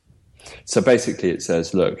 Yes. So basically, it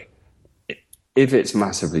says, look, if it's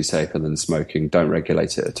massively safer than smoking, don't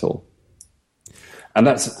regulate it at all. And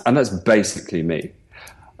that's basically me.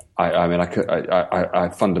 I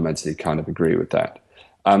fundamentally kind of agree with that.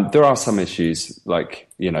 There are some issues, like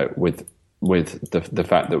with the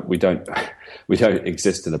fact that we don't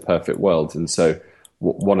exist in a perfect world, and so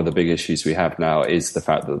one of the big issues we have now is the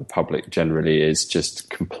fact that the public generally is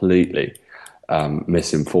just completely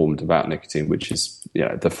misinformed about nicotine, which is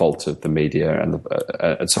the fault of the media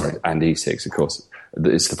and e-cigs, of course.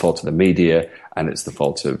 It's the fault of the media and it's the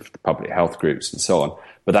fault of the public health groups and so on.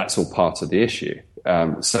 But that's all part of the issue.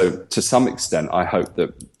 So to some extent, I hope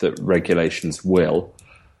that regulations will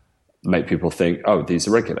make people think, oh, these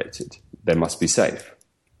are regulated. They must be safe.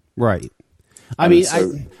 Right.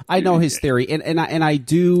 I know his theory, and I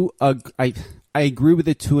do I agree with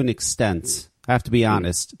it to an extent. I have to be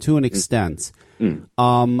honest, to an extent.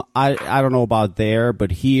 I don't know about there,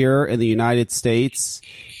 but here in the United States,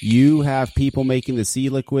 you have people making the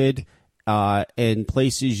e-liquid in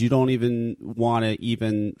places you don't even want to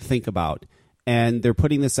even think about. And they're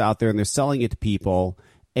putting this out there and they're selling it to people,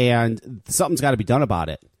 and something's got to be done about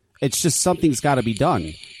it. It's just something's got to be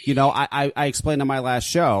done. I explained on my last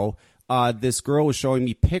show, this girl was showing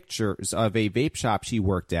me pictures of a vape shop she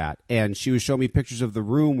worked at, and she was showing me pictures of the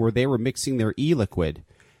room where they were mixing their e-liquid.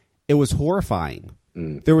 It was horrifying.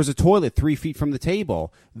 There was a toilet 3 feet from the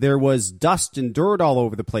table. There was dust and dirt all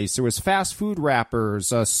over the place. There was fast food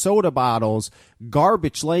wrappers, soda bottles,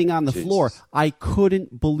 garbage laying on the floor. I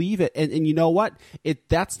couldn't believe it. And you know what?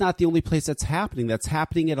 That's not the only place that's happening. That's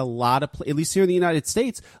happening at a lot of, at least here in the United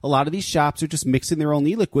States, a lot of these shops are just mixing their own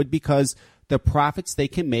e-liquid because the profits they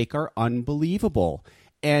can make are unbelievable.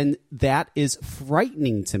 And that is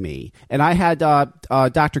frightening to me. And I had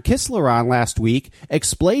Dr. Kistler on last week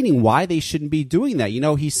explaining why they shouldn't be doing that.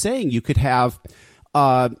 He's saying you could have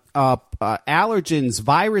allergens,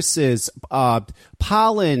 viruses,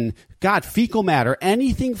 pollen, fecal matter,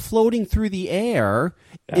 anything floating through the air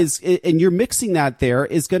and you're mixing that there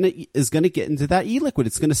is gonna get into that e-liquid.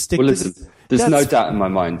 It's gonna stick. Well, listen, there's no doubt in my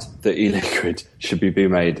mind that e-liquid should be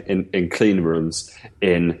being made in clean rooms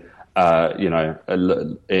in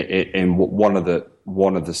one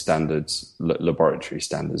of the standards, laboratory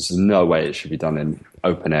standards. There's no way it should be done in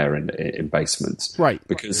open air in basements, right?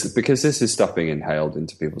 Because this is stuff being inhaled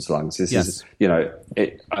into people's lungs. This is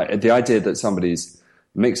the idea that somebody's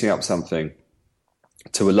mixing up something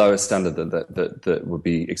to a lower standard that would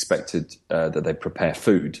be expected that they prepare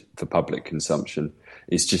food for public consumption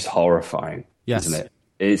is just horrifying, isn't it?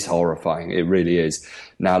 It's horrifying. It really is.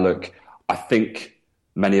 Now, look, I think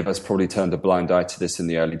many of us probably turned a blind eye to this in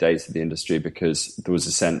the early days of the industry because there was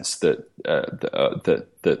a sense that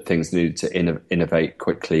that things needed to innovate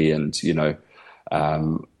quickly and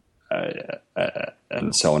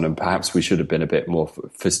and so on. And perhaps we should have been a bit more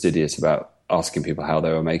fastidious about asking people how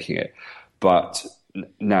they were making it. But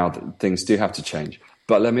now things do have to change.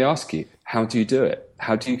 But let me ask you, how do you do it?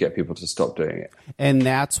 How do you get people to stop doing it? And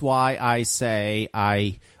that's why I say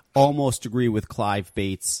I almost agree with Clive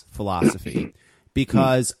Bates' philosophy.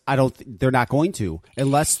 Because they're not going to,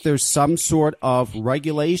 unless there's some sort of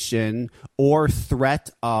regulation or threat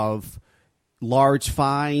of large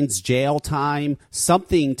fines, jail time,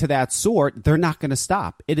 something to that sort. They're not going to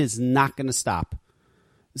stop. It is not going to stop.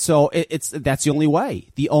 So that's the only way.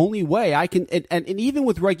 The only way I can, and even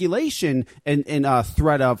with regulation and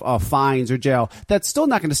threat of fines or jail, that's still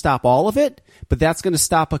not going to stop all of it, but that's going to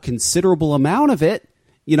stop a considerable amount of it.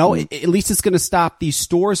 At least it's going to stop these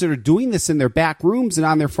stores that are doing this in their back rooms and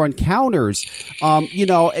on their front counters. You're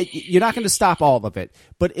not going to stop all of it,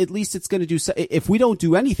 but at least it's going to do. If we don't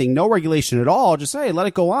do anything, no regulation at all, just say, let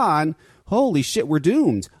it go on. Holy shit, we're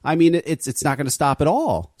doomed. I mean, it's not going to stop at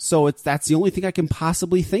all. So that's the only thing I can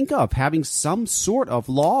possibly think of, having some sort of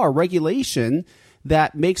law or regulation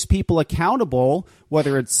that makes people accountable,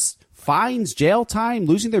 whether it's fines, jail time,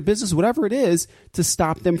 losing their business, whatever it is, to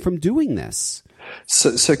stop them from doing this.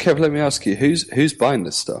 So Kev, let me ask you, who's buying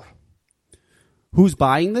this stuff? Who's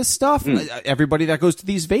buying this stuff? Everybody that goes to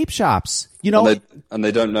these vape shops. And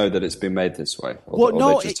they don't know that it's been made this way. Or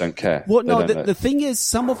they just don't care. Well, no, the thing is,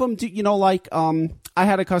 some of them do, I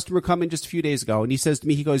had a customer come in just a few days ago, and he says to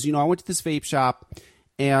me, he goes, I went to this vape shop,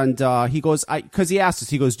 and he goes, because he asked us,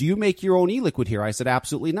 he goes, do you make your own e-liquid here? I said,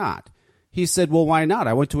 absolutely not. He said, well, why not?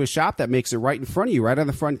 I went to a shop that makes it right in front of you, right on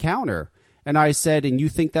the front counter. And I said, and you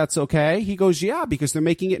think that's okay? He goes, yeah, because they're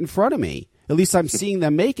making it in front of me. At least I'm seeing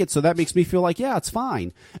them make it, so that makes me feel like, yeah, it's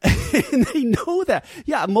fine. And they know that.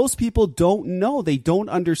 Yeah, most people don't know. They don't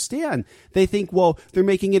understand. They think, well, they're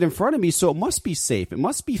making it in front of me, so it must be safe. It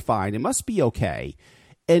must be fine. It must be okay.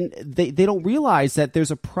 And they don't realize that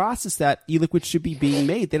there's a process that e-liquid should be being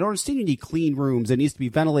made. They don't understand you need clean rooms. It needs to be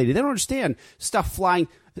ventilated. They don't understand stuff flying.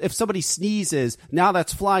 If somebody sneezes, now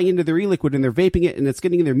that's flying into their e-liquid and they're vaping it and it's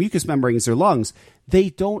getting in their mucous membranes, their lungs. They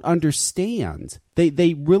don't understand.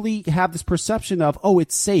 They really have this perception of, oh,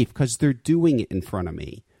 it's safe because they're doing it in front of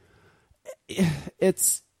me.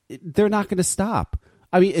 They're not going to stop.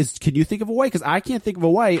 I mean, can you think of a way? Because I can't think of a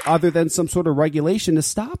way other than some sort of regulation to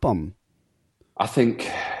stop them. I think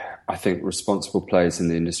responsible players in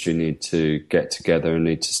the industry need to get together and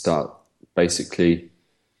need to start basically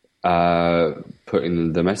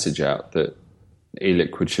putting the message out that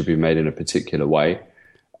e-liquid should be made in a particular way,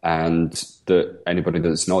 and that anybody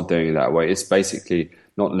that's not doing it that way, it's basically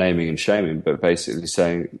not naming and shaming, but basically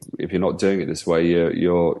saying if you're not doing it this way,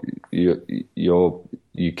 you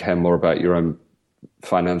care more about your own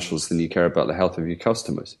financials than you care about the health of your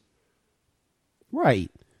customers. Right.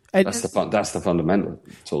 And that's the fundamental.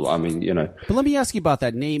 I mean, But let me ask you about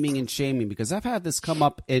that naming and shaming, because I've had this come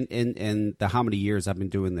up in the how many years I've been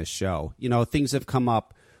doing this show. Things have come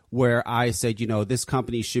up where I said, this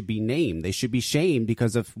company should be named. They should be shamed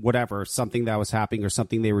because of whatever, something that was happening or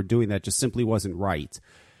something they were doing that just simply wasn't right.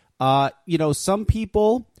 Some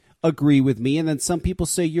people agree with me, and then some people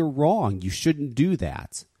say you're wrong. You shouldn't do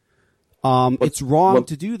that. It's wrong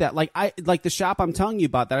to do that. Like the shop I'm telling you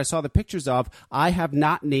about that I saw the pictures of, I have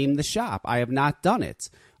not named the shop. I have not done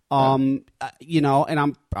it. And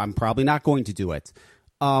I'm probably not going to do it.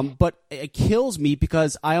 But it kills me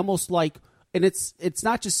because I almost and it's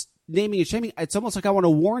not just naming and shaming. It's almost like I want to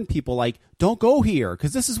warn people, like, don't go here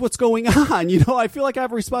because this is what's going on. I feel like I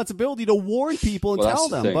have a responsibility to warn people and tell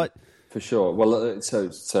them. For sure. Well,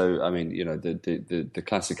 so I mean, you know, the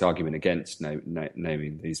classic argument against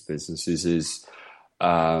naming these businesses is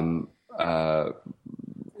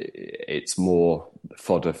it's more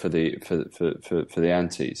fodder for the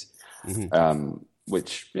antis,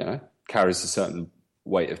 which, you know, carries a certain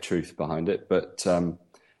weight of truth behind it. But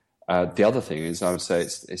the other thing is, I would say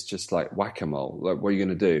it's just like whack-a-mole. Like, what are you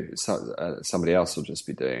going to do? Somebody else will just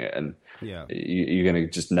be doing it, and you're going to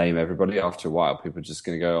just name everybody. After a while, people are just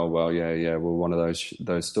going to go, "Oh well, yeah, we're one of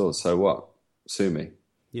those stores. So what? Sue me."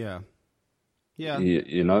 Yeah.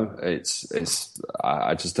 You know, it's.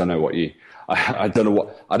 I just don't know what you. I don't know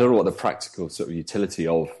what the practical sort of utility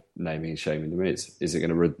of naming and shaming them is. Is it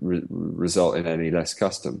going to result in any less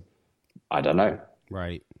custom? I don't know.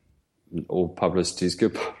 Right. All publicity is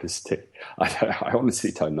good publicity. I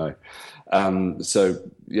honestly don't know. So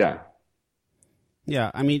yeah.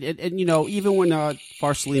 Yeah, I mean, and you know, even when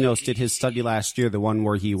Farsalinos did his study last year, the one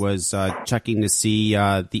where he was checking to see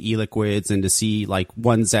the e-liquids and to see like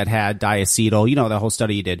ones that had diacetyl, you know, the whole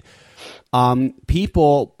study he did.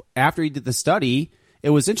 People, after he did the study,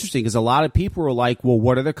 it was interesting because a lot of people were like, well,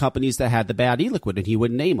 what are the companies that had the bad e-liquid? And he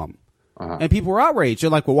wouldn't name them. And people were outraged.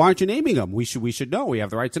 They're like, well, why aren't you naming them? We should know. We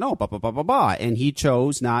have the right to know. Blah, blah, blah, blah, blah. And he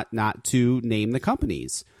chose not to name the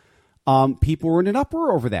companies. People were in an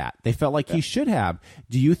uproar over that. They felt like he should have.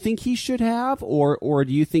 Do you think he should have, or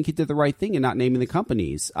do you think he did the right thing in not naming the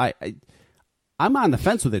companies? I'm on the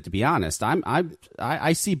fence with it, to be honest.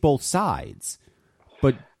 I see both sides.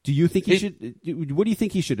 But do you think he should? What do you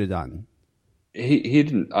think he should have done? He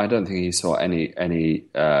didn't. I don't think he saw any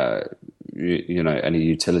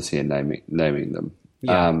utility in naming them.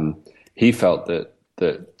 Yeah. He felt that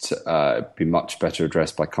it'd be much better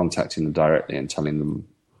addressed by contacting them directly and telling them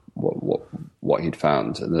what he'd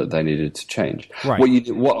found and that they needed to change. Right.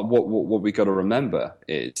 What we got to remember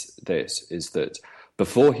is that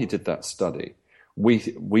before he did that study,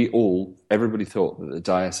 everybody thought that the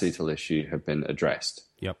diacetyl issue had been addressed.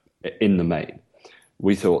 Yep. In the main.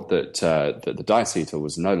 We thought that the diacetyl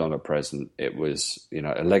was no longer present. It was, you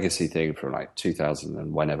know, a legacy thing from like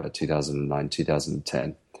 2009, 2010,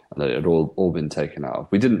 and that it had all been taken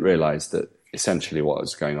out. We didn't realize that essentially what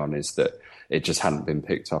was going on is that it just hadn't been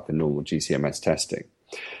picked up in normal GCMS testing.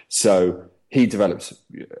 So he developed,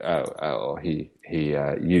 or he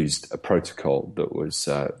used a protocol that was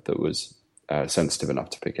sensitive enough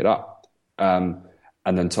to pick it up, and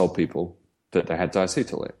then told people that they had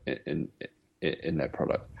diacetyl in their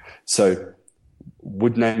product. So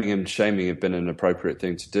would naming and shaming have been an appropriate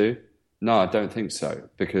thing to do? No, I don't think so,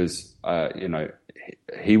 because you know,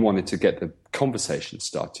 he wanted to get the conversation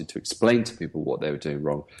started to explain to people what they were doing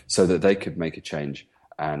wrong so that they could make a change.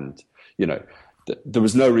 And, you know, there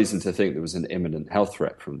was no reason to think there was an imminent health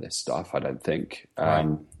threat from this stuff, I don't think.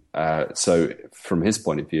 Right. So from his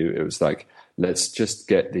point of view, it was like, let's just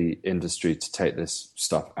get the industry to take this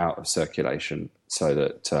stuff out of circulation so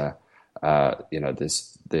that you know,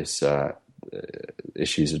 this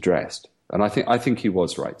issue's addressed. And I think he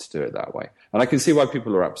was right to do it that way. And I can see why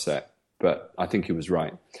people are upset, but I think he was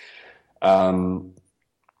right.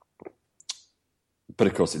 But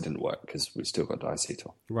of course it didn't work because we still got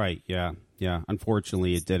diacetyl. Right. Yeah.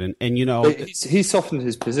 Unfortunately, it didn't. And you know, he softened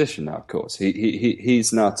his position now. Of course,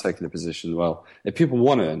 he's now taken the position. Well, if people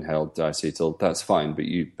want to inhale diacetyl, that's fine.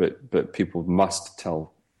 But people must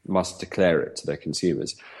declare it to their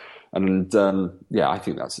consumers. And I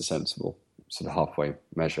think that's a sensible sort of halfway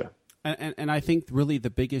measure. And I think really the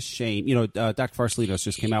biggest shame, you know, Dr. Farsalinos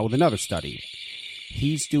just came out with another study.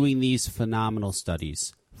 He's doing these phenomenal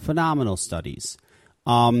studies.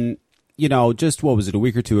 You know, just what was it, a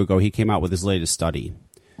week or two ago, he came out with his latest study.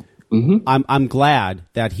 Mm-hmm. I'm glad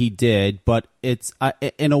that he did, but it's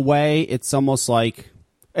in a way, it's almost like,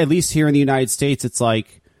 at least here in the United States, it's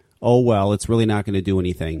like, oh well, it's really not going to do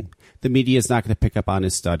anything. The media is not going to pick up on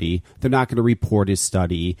his study. They're not going to report his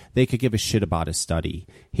study. They could give a shit about his study.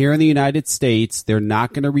 Here in the United States, they're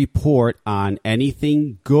not going to report on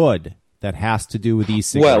anything good that has to do with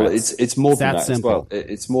e-cigarettes. Well, it's more than that simple. as well.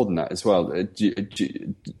 It's more than that as well. Do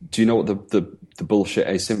you know what the bullshit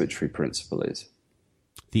asymmetry principle is?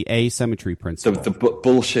 The asymmetry principle. The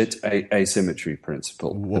bullshit asymmetry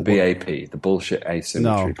principle. The BAP. The bullshit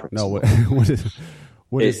asymmetry principle.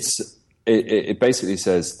 What is it basically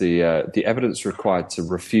says the evidence required to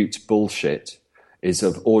refute bullshit is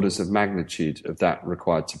of orders of magnitude of that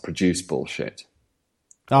required to produce bullshit.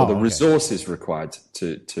 Or the resources required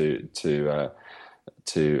to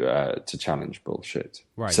challenge bullshit.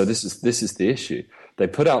 Right. So this is the issue. They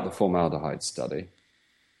put out the formaldehyde study,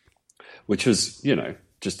 which was, you know,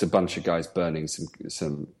 just a bunch of guys burning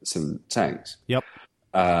some tanks. Yep.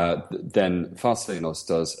 then Farsenos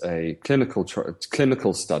does a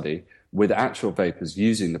clinical study with actual vapors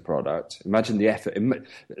using the product. Imagine the effort.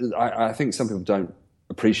 I think some people don't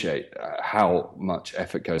appreciate how much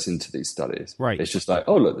effort goes into these studies. Right. It's just like,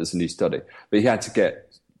 oh, look, there's a new study. But he had to get,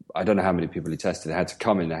 I don't know how many people he tested. It had to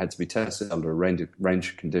come in. It had to be tested under a range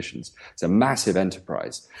of conditions. It's a massive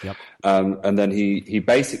enterprise. Yep. And then he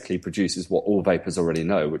basically produces what all vapors already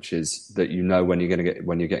know, which is that you know when you're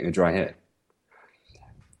getting a dry hit.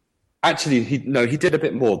 Actually, he did a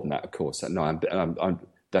bit more than that, of course. No,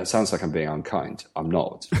 that sounds like I'm being unkind. I'm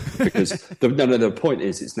not. Because the point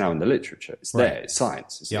is it's now in the literature. It's there. It's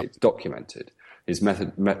science. It's documented. His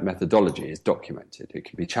methodology is documented. It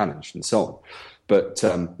can be challenged and so on. But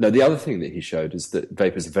the other thing that he showed is that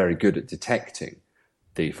vapors are very good at detecting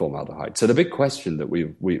the formaldehyde. So the big question that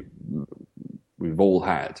we've all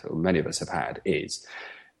had, or many of us have had, is,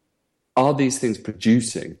 are these things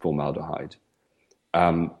producing formaldehyde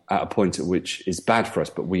at a point at which is bad for us,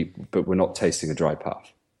 but we're not tasting a dry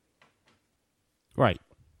puff? Right.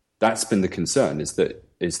 That's been the concern. Is that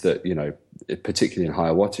particularly in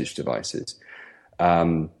higher wattage devices,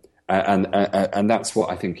 and that's what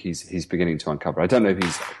I think he's beginning to uncover. I don't know if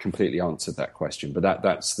he's completely answered that question, but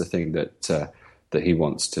that's the thing that he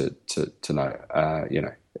wants to know.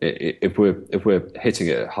 If we're hitting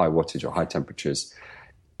it at high wattage or high temperatures,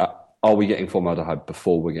 are we getting formaldehyde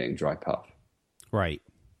before we're getting dry puff? Right.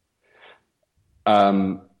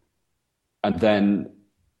 And then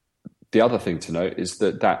the other thing to note is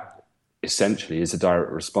that essentially is a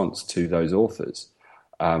direct response to those authors,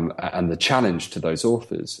 and the challenge to those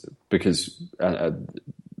authors, because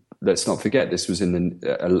let's not forget this was in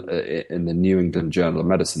the New England Journal of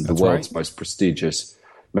Medicine, the world's most prestigious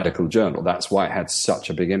medical journal. That's why it had such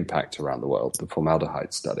a big impact around the world, the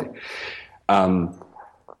formaldehyde study.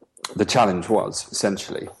 The challenge was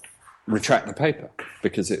essentially retract the paper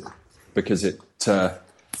because it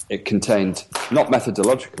contained not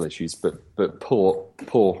methodological issues but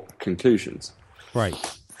poor conclusions. Right.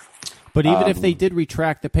 But even if they did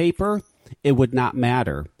retract the paper, it would not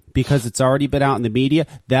matter because it's already been out in the media.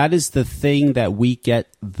 That is the thing that we get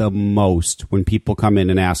the most when people come in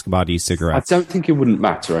and ask about e-cigarettes. I don't think it wouldn't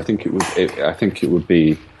matter. I think it would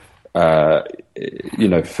be. For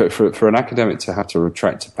an academic to have to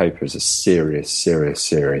retract a paper is a serious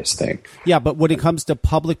thing. Yeah, but when it comes to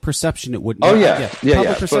public perception, it wouldn't.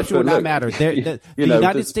 Public perception would not matter. The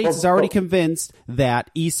United States is already convinced that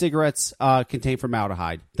e-cigarettes contain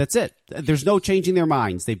formaldehyde. That's it. There's no changing their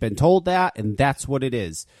minds. They've been told that, and that's what it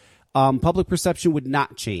is. Public perception would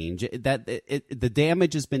not change. The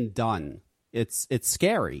damage has been done. It's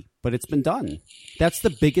scary, but it's been done. That's the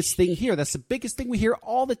biggest thing here. That's the biggest thing we hear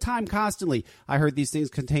all the time, constantly. I heard these things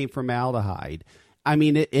contain formaldehyde. I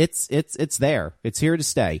mean, it's there. It's here to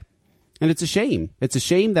stay, and it's a shame. It's a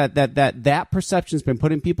shame that perception's been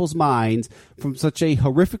put in people's minds from such a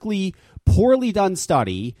horrifically poorly done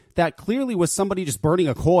study that clearly was somebody just burning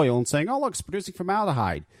a coil and saying, "Oh, look, it's producing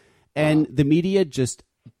formaldehyde," and the media just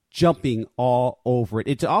jumping all over it.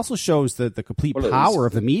 It also shows the complete power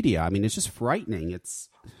of the media. I mean, it's just frightening.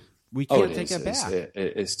 We can't take it back.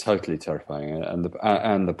 It's totally terrifying, and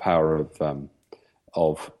the power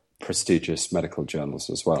of prestigious medical journals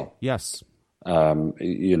as well. Yes. And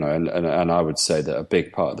I would say that a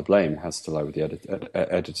big part of the blame has to lie with the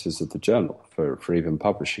editors of the journal for even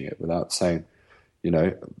publishing it without saying,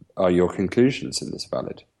 are your conclusions in this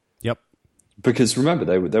valid? Yep. Because remember,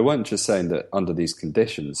 they weren't just saying that under these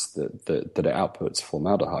conditions that it outputs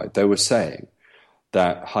formaldehyde. They were saying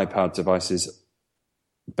that high-powered devices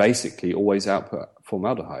basically always output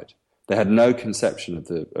formaldehyde. They had no conception of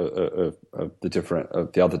the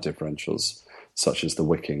other differentials, such as the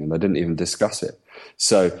wicking, and they didn't even discuss it.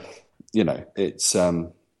 So, it's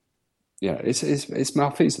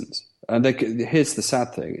malfeasance. And here's the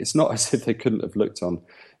sad thing: it's not as if they couldn't have looked on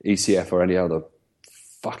ECF or any other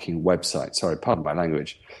fucking website, sorry, pardon my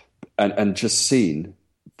language, and just seen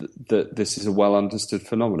that this is a well understood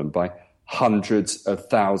phenomenon by hundreds of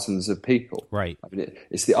thousands of people. Right. I mean,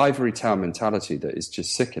 it's the ivory tower mentality that is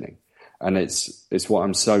just sickening, and it's what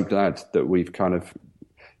I'm so glad that we've kind of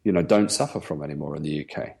don't suffer from anymore in the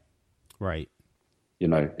UK. Right.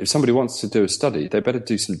 If somebody wants to do a study, they better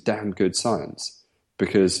do some damn good science,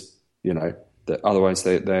 because that otherwise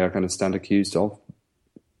they are going to stand accused of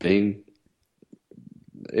being,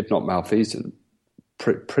 if not malfeasant,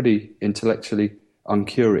 pretty intellectually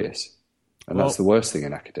uncurious. And that's the worst thing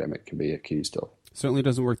an academic can be accused of. Certainly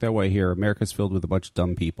doesn't work that way here. America's filled with a bunch of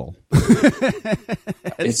dumb people.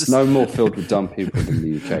 It's no more filled with dumb people than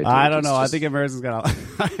the UK. I don't know. I think America's got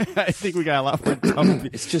I think we got a lot more dumb people.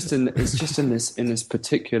 It's just in this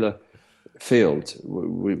particular field.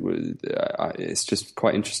 It's just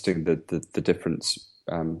quite interesting the difference,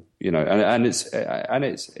 and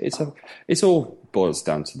it's all boils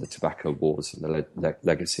down to the tobacco wars and the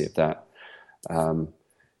legacy of that,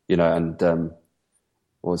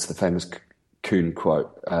 what was the famous Kuhn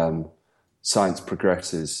quote? Science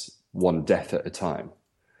progresses one death at a time,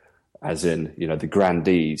 as in the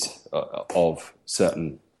grandees of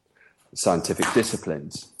certain scientific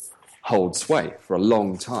disciplines hold sway for a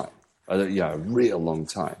long time, a real long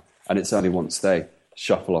time. And it's only once they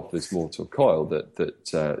shuffle off this mortal coil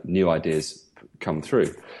that new ideas come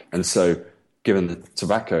through. And so, given the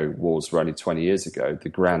tobacco wars were only 20 years ago, the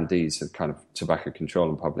grandees of kind of tobacco control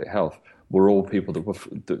and public health were all people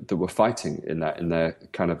that were fighting in their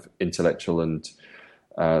kind of intellectual and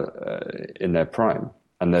in their prime,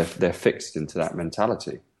 and they're fixed into that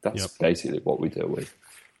mentality. That's basically what we deal with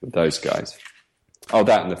those guys. Oh,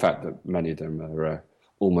 that and the fact that many of them are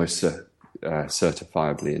almost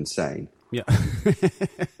certifiably insane. Yeah.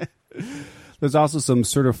 There's also some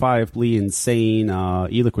certifiably insane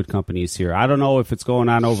e-liquid companies here. I don't know if it's going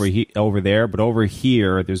on over there, but over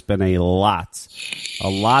here, there's been a lot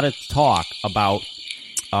of talk about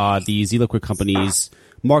these e-liquid companies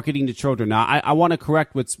marketing to children. Now, I want to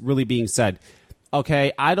correct what's really being said.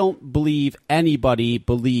 Okay, I don't believe anybody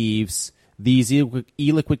believes these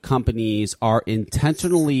e-liquid companies are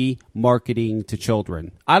intentionally marketing to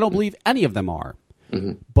children. I don't believe any of them are.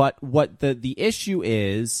 Mm-hmm. But what the issue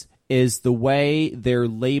is the way they're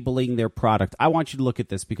labeling their product. I want you to look at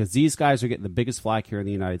this because these guys are getting the biggest flack here in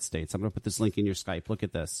the United States. I'm going to put this link in your Skype. Look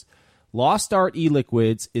at this. Lost Art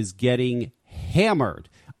e-liquids is getting hammered.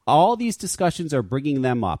 All these discussions are bringing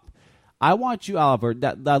them up. I want you, Oliver,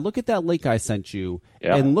 look at that link I sent you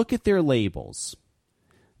and look at their labels.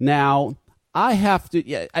 Now, I have to.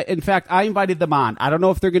 Yeah, in fact, I invited them on. I don't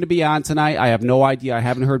know if they're going to be on tonight. I have no idea. I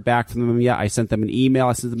haven't heard back from them yet. I sent them an email.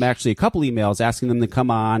 I sent them actually a couple emails asking them to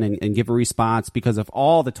come on and give a response because of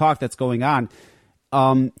all the talk that's going on.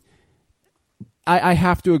 I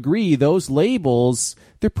have to agree. Those labels,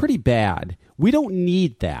 they're pretty bad. We don't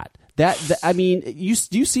need that. I mean,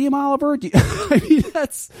 do you see him, Oliver? I mean,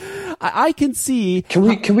 I can see.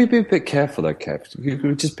 Can we be a bit careful though, Kev? Can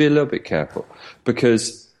we just be a little bit careful?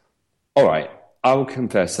 Because, all right, I will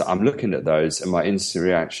confess that I'm looking at those and my instant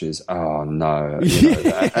reaction is, oh no.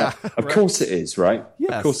 Of course it is, right?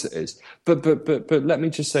 Yes. Of course it is. But let me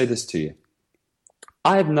just say this to you.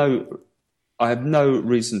 I have no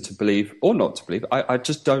reason to believe or not to believe. I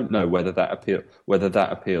just don't know whether that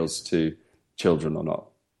appeals to children or not,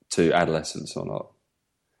 to adolescents or not.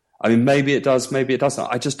 I mean, maybe it does, maybe it doesn't.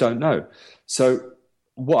 I just don't know. So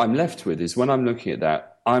what I'm left with is when I'm looking at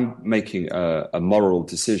that, I'm making a moral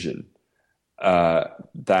decision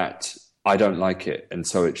that I don't like it, and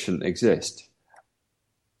so it shouldn't exist.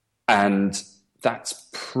 And that's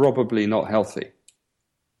probably not healthy.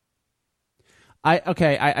 I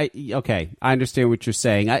understand what you're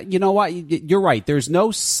saying. You know what? You're right. There's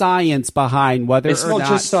no science behind whether it's or not not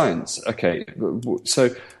just science. Okay, so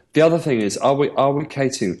the other thing is, are we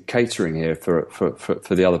catering here for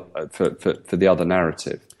the other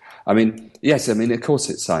narrative? I mean, yes. I mean, of course,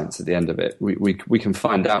 it's science. At the end of it, we can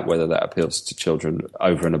find out whether that appeals to children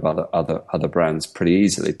over and above other brands pretty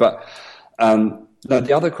easily. But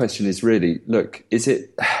the other question is really, look, is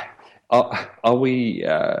it are we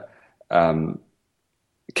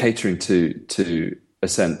catering to a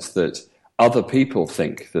sense that other people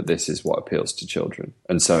think that this is what appeals to children,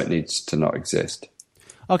 and so it needs to not exist?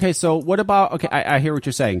 Okay, so what about? Okay, I hear what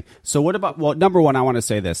you're saying. So what about? Well, number one, I want to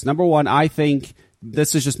say this. Number one, I think.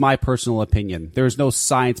 This is just my personal opinion. There's no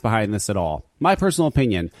science behind this at all. My personal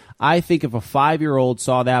opinion. I think if a 5-year-old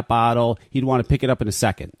saw that bottle, he'd want to pick it up in a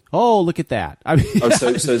second. Oh, look at that! I mean,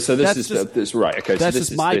 so this is right. Okay, that's so this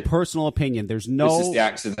just my personal opinion. There's no. This is the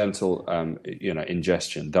accidental,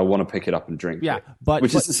 ingestion. They'll want to pick it up and drink. Yeah, it, but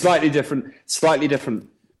is a slightly different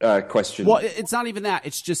question. Well, it's not even that.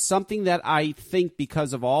 It's just something that I think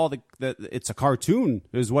because of all the it's a cartoon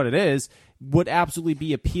is what it is. Would absolutely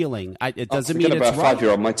be appealing. It doesn't mean it's about a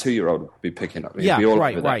 5-year-old. My 2-year-old would be picking up. Yeah, be all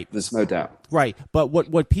right. There's no doubt. Right, but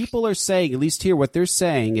what people are saying, at least here, what they're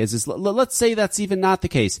saying is let's say that's even not the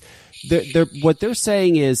case. What they're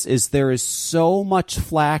saying is there is so much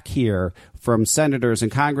flack here from senators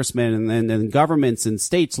and congressmen and governments and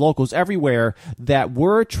states, locals, everywhere, that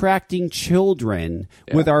we're attracting children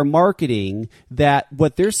with our marketing, that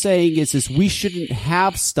what they're saying is we shouldn't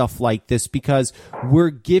have stuff like this because we're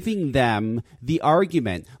giving them the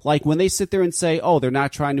argument. Like when they sit there and say, oh, they're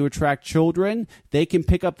not trying to attract children, they can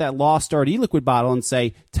pick up that Lost Art e-liquid bottle and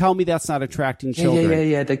say, tell me that's not attracting children.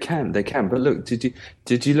 Yeah, they can. But look,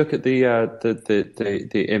 did you look at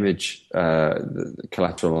the image, the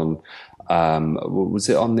collateral on, was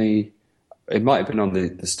it on the, it might have been on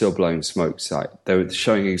the Still Blowing Smoke site. They were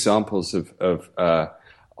showing examples of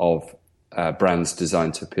brands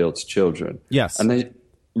designed to appeal to children. Yes. And they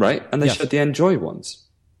showed the Enjoy ones.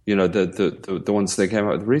 You know, the ones they came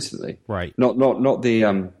out with recently. Right. Not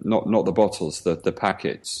the bottles, the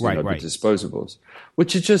packets, the disposables,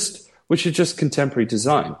 which are just contemporary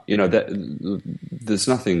design. You know, there's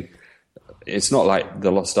nothing. It's not like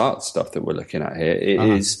the Lost Art stuff that we're looking at here. It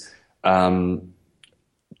is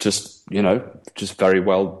just very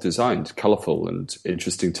well designed, colourful, and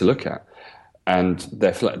interesting to look at. And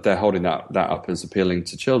they're holding that up as appealing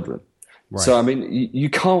to children. Right. So I mean, you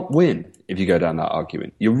can't win if you go down that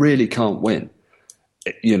argument. You really can't win.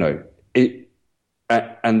 And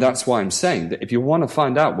that's why I'm saying that if you want to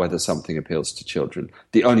find out whether something appeals to children,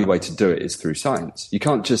 the only way to do it is through science. You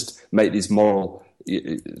can't just make these moral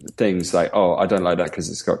things like, oh, I don't like that because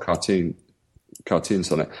it's got cartoons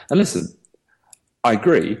on it. And listen, I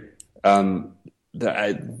agree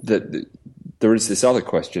that there is this other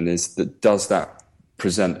question: is that does that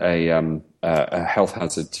present a health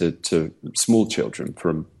hazard to small children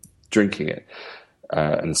from drinking it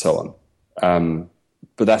and so on?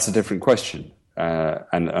 But that's a different question,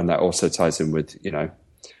 and that also ties in with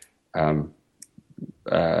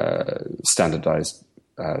standardized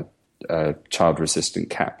child-resistant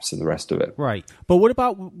caps and the rest of it. Right. But what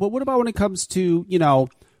about when it comes to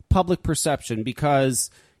public perception? Because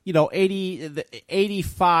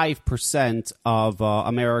 85% of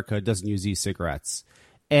America doesn't use e-cigarettes.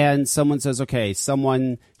 And someone says, okay,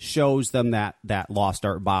 someone shows them that Lost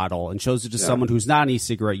Art bottle and shows it to someone who's not an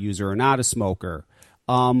e-cigarette user or not a smoker.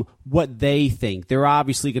 What they think. They're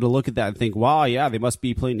obviously going to look at that and think, wow, yeah, they must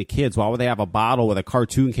be playing to kids. Why would they have a bottle with a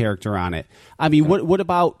cartoon character on it? I mean, what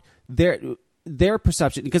about their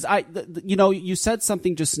perception? Because you said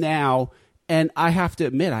something just now, and I have to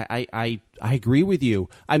admit, I agree with you.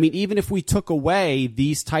 I mean, even if we took away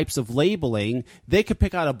these types of labeling, they could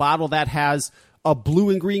pick out a bottle that has a blue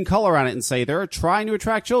and green color on it and say they're trying to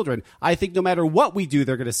attract children. I think no matter what we do,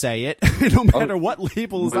 they're going to say it. No matter what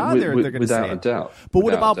label is on there, they're going to say it. Without a doubt. But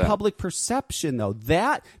what about public perception, though?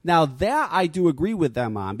 That I do agree with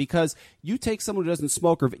them on, because you take someone who doesn't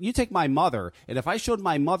smoke, or you take my mother, and if I showed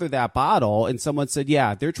my mother that bottle and someone said,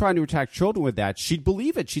 yeah, they're trying to attract children with that, she'd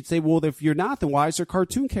believe it. She'd say, well, if you're not, then why is there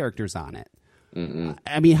cartoon characters on it? Mm-hmm.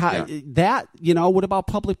 I mean, what about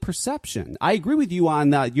public perception? I agree with you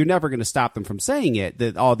on that. You're never going to stop them from saying it,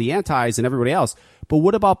 that all the antis and everybody else. But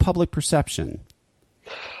what about public perception?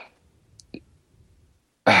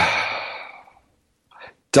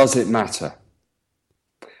 Does it matter?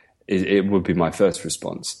 It would be my first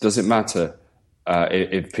response. Does it matter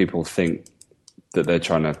if people think that they're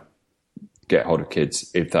trying to get hold of kids,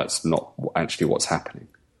 if that's not actually what's happening?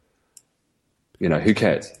 Who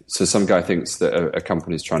cares? So some guy thinks that a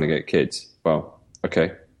company's trying to get kids. Well,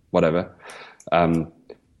 okay, whatever. In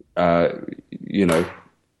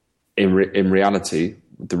reality,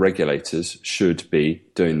 the regulators should be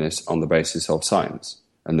doing this on the basis of science,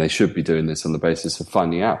 and they should be doing this on the basis of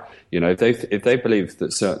finding out. If they believe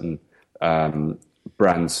that certain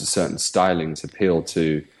brands, certain stylings appeal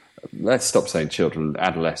to, let's stop saying children,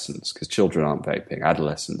 adolescents, because children aren't vaping,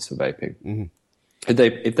 adolescents are vaping. Mm-hmm.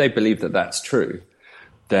 If they believe that that's true,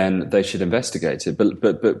 then they should investigate it.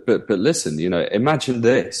 But listen, imagine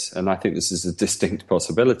this, and I think this is a distinct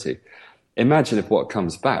possibility. Imagine if what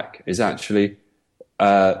comes back is actually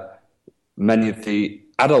many of the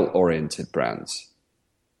adult-oriented brands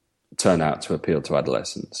turn out to appeal to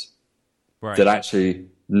adolescents. Right. That actually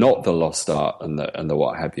not the Lost Art and the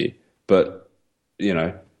what have you, but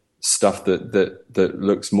stuff that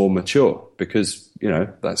looks more mature, because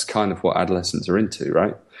that's kind of what adolescents are into,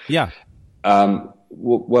 right? Yeah.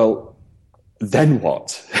 Well, then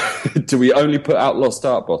what? Do we only put out Lost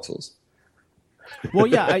Art bottles? Well,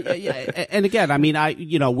 yeah, and again, I mean,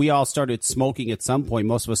 we all started smoking at some point.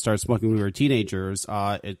 Most of us started smoking when we were teenagers.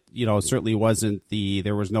 It certainly wasn't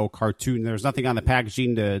there was no cartoon. There was nothing on the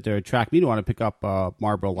packaging to attract me to want to pick up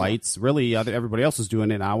Marlboro Lights. Really, everybody else was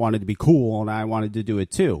doing it, and I wanted to be cool, and I wanted to do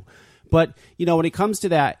it too. But when it comes to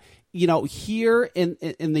that, here in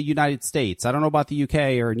the United States, I don't know about the UK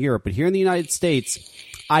or in Europe, but here in the United States,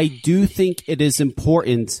 I do think it is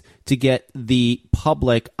important to get the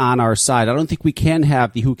public on our side. I don't think we can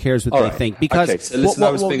have the who cares what they think, because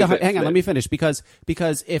hang on, let me finish, because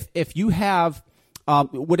if you have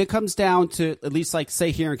when it comes down to, at least like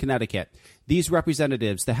say here in Connecticut, these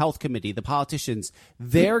representatives, the health committee, the politicians,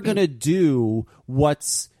 they're going to do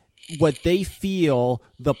what they feel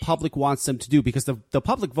the public wants them to do, because the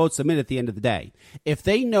public votes them in at the end of the day. If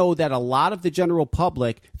they know that a lot of the general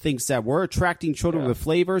public thinks that we're attracting children with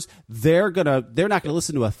flavors, they're not gonna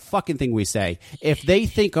listen to a fucking thing we say. If they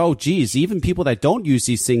think, oh geez, even people that don't use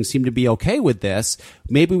these things seem to be okay with this,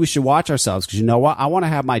 maybe we should watch ourselves, because you know what? I want to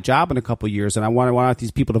have my job in a couple of years, and I want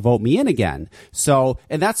these people to vote me in again. So,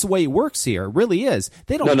 and that's the way it works here. It really is.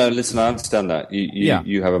 They don't. No. Listen, I understand that.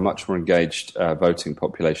 You have a much more engaged voting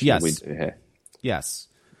population than we do here. Yes.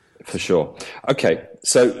 For sure. Okay.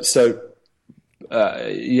 So,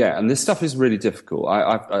 and this stuff is really difficult.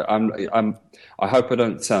 I hope I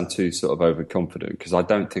don't sound too sort of overconfident, because I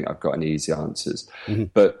don't think I've got any easy answers. Mm-hmm.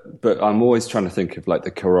 But I'm always trying to think of like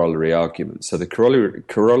the corollary argument. So the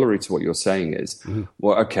corollary to what you're saying is,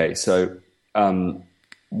 well, okay. So,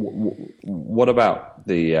 what about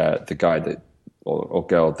the guy that or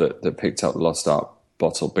girl that picked up the Lost Art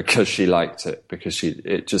bottle because she liked it, because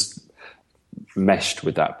it just meshed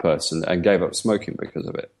with that person, and gave up smoking because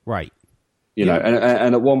of it. Right. You know,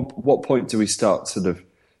 and at what point do we start sort of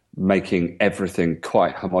making everything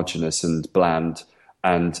quite homogenous and bland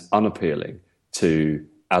and unappealing to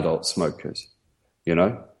adult smokers? You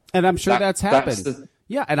know? And I'm sure that's happened.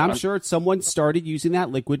 And I'm sure someone started using that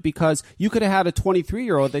liquid, because you could have had a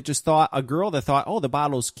 23-year-old that just thought, a girl that thought, oh, the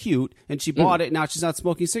bottle's cute, and she bought it, and now she's not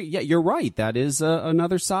smoking cigarettes. Yeah, you're right. That is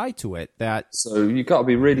another side to it. So you've got to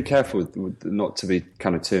be really careful with not to be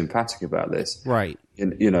kind of too emphatic about this. Right.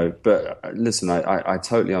 You know, but listen, I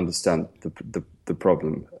totally understand the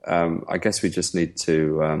problem. I guess we just need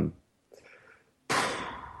to,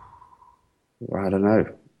 I don't know.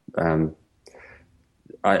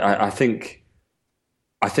 I think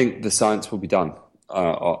the science will be done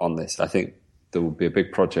on this. I think there will be a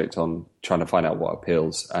big project on trying to find out what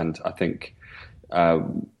appeals, and I think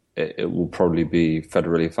it will probably be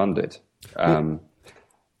federally funded.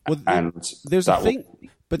 There's a thing.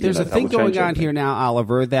 But there's a thing going on here now,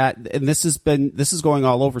 Oliver, and this is going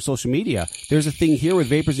all over social media. There's a thing here with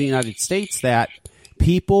vapors in the United States that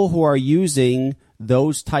people who are using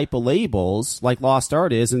those type of labels, like Lost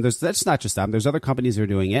Art is, and that's not just them. There's other companies that are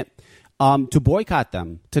doing it, to boycott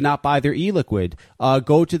them, to not buy their e-liquid,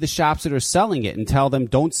 go to the shops that are selling it and tell them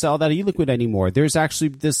don't sell that e-liquid anymore. There's actually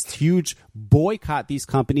this huge boycott these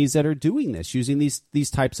companies that are doing this, using these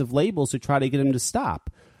types of labels to try to get them to stop.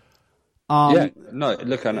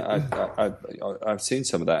 Look, and I've seen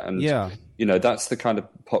some of that, and you know, that's the kind of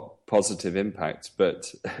positive impact.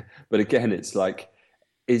 But again, it's like,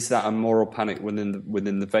 is that a moral panic within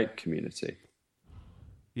the vape community?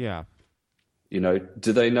 Yeah. You know,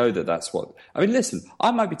 do they know that that's what? I mean, listen,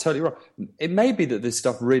 I might be totally wrong. It may be that this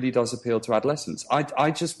stuff really does appeal to adolescents.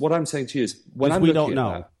 I just, what I'm saying to you is, when I'm looking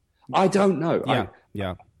at that, I don't know.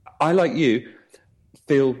 I, like you,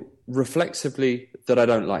 feel reflexively that I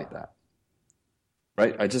don't like that.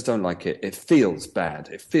 Right? I just don't like it. It feels bad.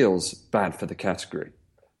 It feels bad for the category.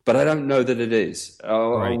 But I don't know that it is.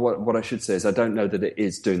 Right. What I should say is, I don't know that it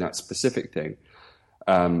is doing that specific thing,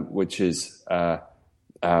 which is,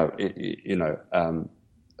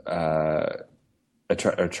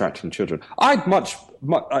 attracting children. I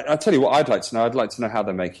tell you what I'd like to know. I'd like to know how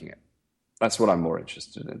they're making it. That's what I'm more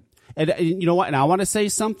interested in. And you know what? And I want to say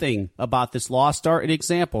something about this Lost Art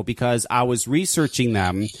example, because I was researching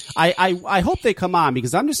them. I hope they come on,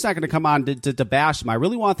 because I'm just not going to come on to bash them. I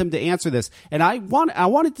really want them to answer this. And I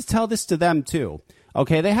wanted to tell this to them too.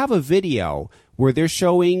 Okay, they have a video where they're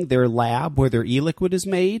showing their lab where their e-liquid is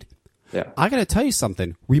made. Yeah. I got to tell you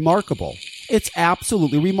something remarkable. It's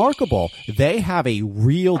absolutely remarkable. They have a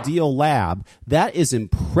real deal lab. That is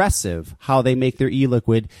impressive how they make their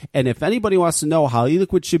e-liquid. And if anybody wants to know how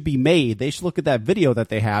e-liquid should be made, they should look at that video that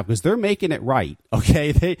they have, because they're making it right.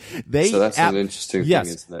 Okay. So that's an interesting thing,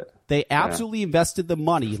 isn't it? They absolutely invested the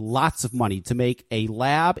money, lots of money, to make a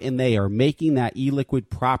lab, and they are making that e-liquid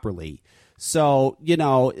properly. So, you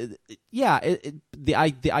know, I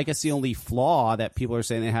guess the only flaw that people are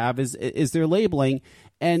saying they have is their labeling.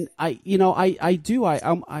 And I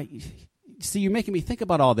see, you're making me think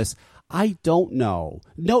about all this. I don't know.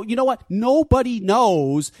 No, you know what? Nobody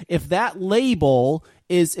knows if that label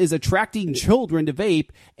is attracting children to vape.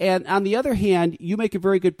 And on the other hand, you make a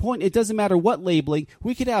very good point. It doesn't matter what labeling.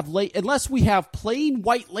 We could have, unless we have plain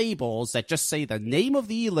white labels that just say the name of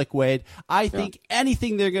the e-liquid, I think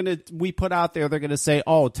anything we put out there, they're going to say,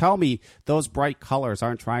 oh, tell me those bright colors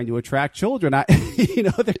aren't trying to attract children. They're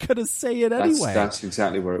going to say it anyway. That's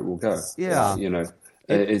exactly where it will go. Yeah.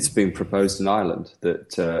 It's been proposed in Ireland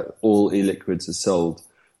that all e-liquids are sold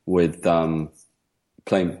with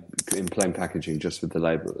plain packaging, just with the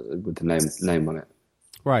label, with the name on it.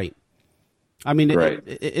 Right. I mean,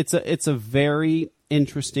 it's a very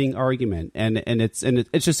interesting argument, and it's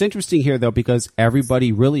just interesting here though, because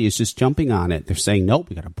everybody really is just jumping on it. They're saying, nope,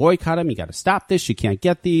 we got to boycott them. You got to stop this. You can't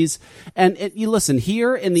get these. And you listen,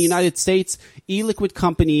 here in the United States, e-liquid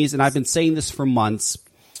companies, and I've been saying this for months,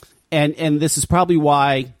 and this is probably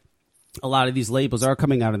why a lot of these labels are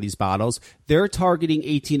coming out of these bottles. They're targeting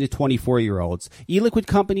 18 to 24-year-olds. E-liquid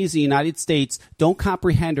companies in the United States don't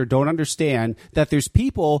comprehend or don't understand that there's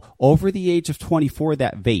people over the age of 24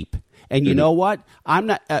 that vape. And you know what? I'm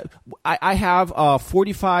not, I have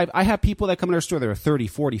 45, I have people that come in our store that are 30,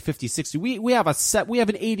 40, 50, 60. We have an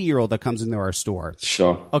 80-year-old that comes into our store.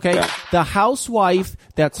 Sure. Okay. Yeah. The housewife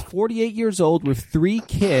that's 48 years old with 3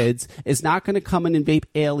 kids is not going to come in and vape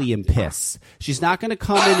alien piss. She's not going to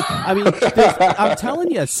come in. I mean, I'm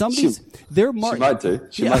telling you, she might do.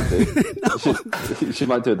 She might do. She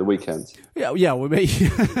might do at the weekends. Yeah. We may.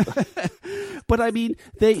 But I mean,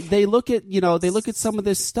 they look at some of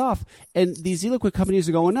this stuff, and these e-liquid companies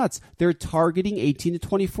are going nuts. They're targeting 18 to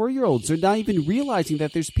 24-year-olds. They're not even realizing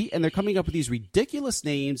that there's and they're coming up with these ridiculous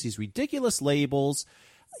names, these ridiculous labels.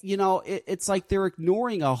 It's like they're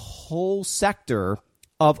ignoring a whole sector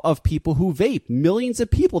of people who vape. Millions of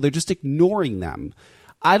people. They're just ignoring them.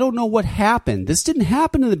 I don't know what happened. This didn't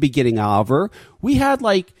happen in the beginning, Oliver. We had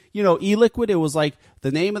e-liquid. It was like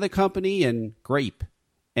the name of the company and grape.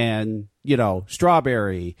 And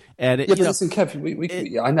strawberry, and but listen, Kev,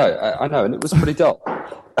 I know, and it was pretty dull.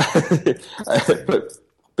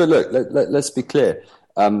 but look, let's be clear.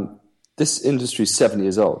 This industry is 7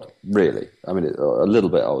 years old, really. I mean, a little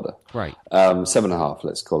bit older, right? 7.5,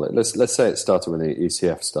 let's call it. Let's say it started when the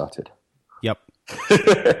ECF started. Yep.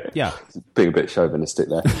 Yeah. Being a bit chauvinistic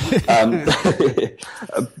there.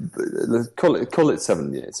 Call it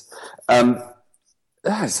 7 years.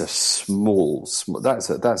 That's a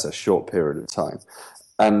short period of time,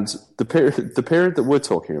 and the period that we're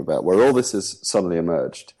talking about, where all this has suddenly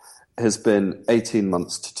emerged, has been 18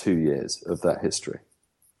 months to 2 years of that history.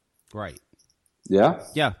 Right. Yeah.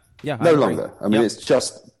 Yeah. No longer. I mean, It's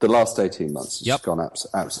just the last 18 months. It's just gone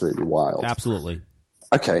absolutely wild. Absolutely.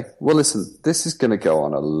 Okay. Well, listen, this is going to go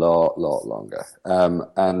on a lot longer,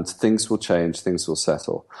 and things will change. Things will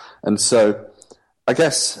settle, and so. I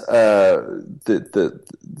guess I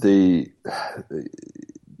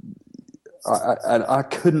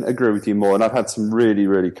couldn't agree with you more, and I've had some really,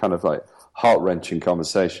 really kind of like heart-wrenching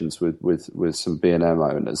conversations with some B&M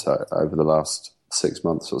owners over the last 6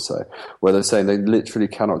 months or so, where they're saying they literally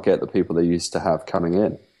cannot get the people they used to have coming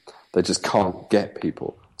in. They just can't get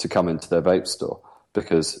people to come into their vape store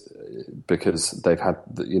because they've had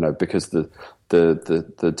because the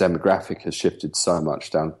demographic has shifted so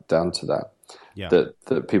much down to that. Yeah.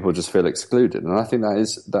 That people just feel excluded, and I think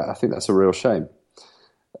that's a real shame.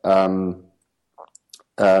 You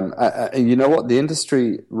know what? The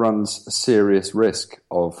industry runs a serious risk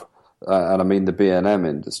of, and I mean the B&M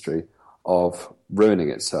industry, of ruining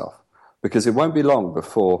itself, because it won't be long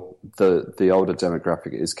before the older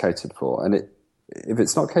demographic is catered for, and if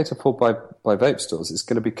it's not catered for by vape stores, it's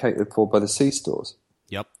going to be catered for by the C stores.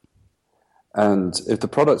 Yep. And if the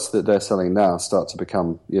products that they're selling now start to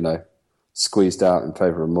become, squeezed out in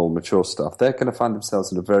favor of more mature stuff, they're going to find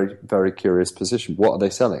themselves in a very, very curious position. What are they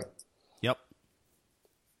selling? Yep.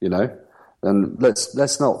 And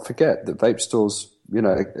let's not forget that vape stores,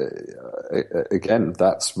 again,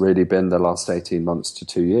 that's really been the last 18 months to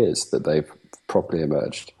 2 years that they've properly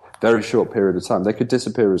emerged. Very short period of time. They could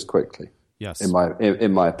disappear as quickly. Yes. In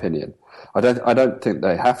my opinion. I don't think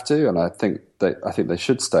they have to, and I think they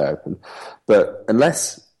should stay open. But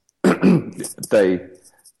unless they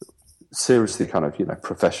seriously kind of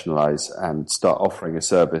professionalize and start offering a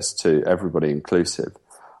service to everybody inclusive,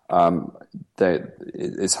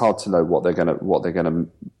 it's hard to know what they're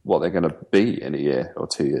gonna be in a year or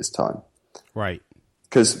 2 years time. Right.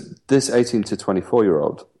 Because this 18 to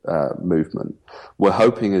 24-year-old movement, we're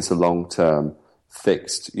hoping is a long-term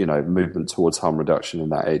fixed movement towards harm reduction in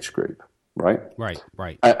that age group, right? Right.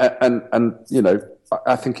 And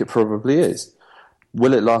I think it probably is.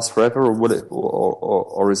 Will it last forever, or will it,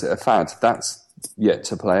 or is it a fad? That's yet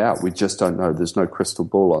to play out. We just don't know. There's no crystal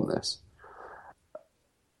ball on this.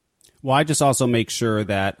 Well, I just also make sure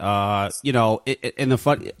that, in the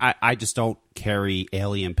fun, I just don't carry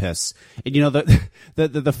alien piss. And,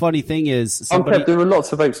 the funny thing is there are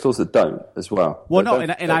lots of vape stores that don't as well. Well, no,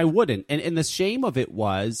 and I wouldn't. And the shame of it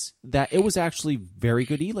was that it was actually very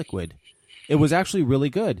good e-liquid. It was actually really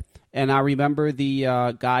good. And I remember the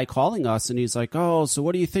guy calling us, and he's like, "Oh, so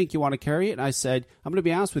what do you think? You want to carry it?" And I said, "I'm going to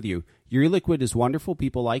be honest with you. Your e-liquid is wonderful.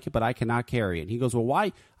 People like it, but I cannot carry it." And he goes, "Well,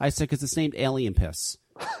 why?" I said, "Because it's named alien piss.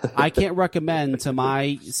 I can't recommend to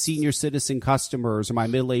my senior citizen customers or my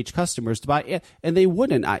middle-aged customers to buy it." And they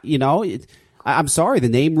wouldn't. I'm sorry. The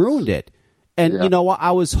name ruined it. And you know what?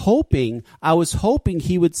 I was hoping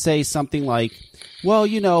he would say something like, "Well,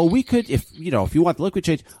 we could, if you want the liquid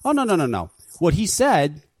change." Oh, no. What he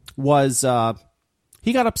said was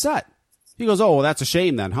he got upset. He goes, "Oh, well, that's a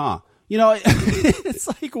shame then, huh?" It's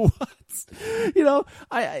like, what?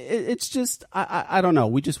 It's just, I don't know.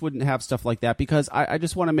 We just wouldn't have stuff like that because I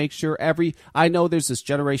just want to make sure I know there's this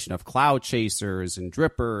generation of cloud chasers and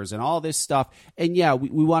drippers and all this stuff. And yeah,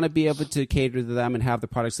 we want to be able to cater to them and have the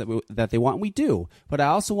products that they want. And we do. But I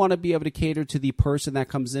also want to be able to cater to the person that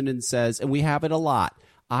comes in and says, and we have it a lot,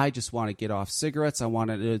 "I just want to get off cigarettes. I want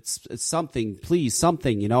to, it's something, please,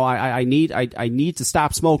 something, I need to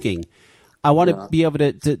stop smoking." I want to be able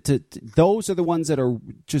to those are the ones that are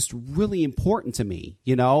just really important to me.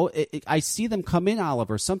 I see them come in,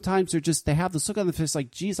 Oliver. Sometimes they have this look on the face like,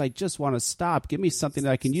 geez, I just want to stop. Give me something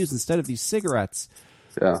that I can use instead of these cigarettes.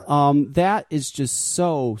 Yeah. That is just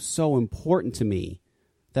so important to me.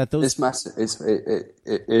 It's massive.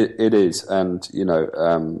 It is. And,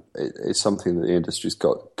 it's something that the industry's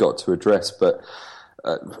got to address. But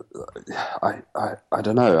I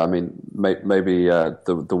don't know. I mean, maybe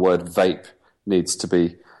the word vape needs to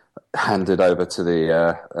be handed over to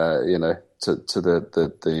the to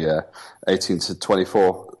the 18 to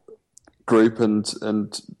 24 group and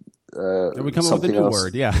we come up with a new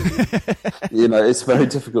word. Yeah. It's very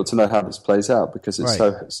difficult to know how this plays out because it's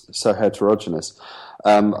so heterogeneous.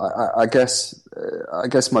 I guess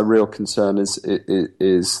my real concern is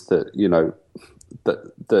that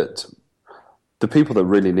that the people that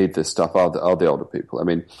really need this stuff are the older people. I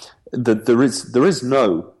mean, there is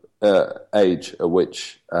no age at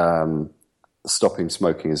which stopping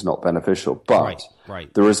smoking is not beneficial, but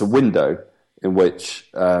there is a window in which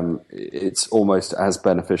it's almost as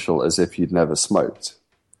beneficial as if you'd never smoked.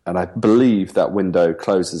 And I believe that window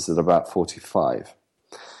closes at about 45,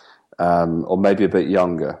 or maybe a bit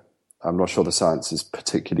younger. I'm not sure the science is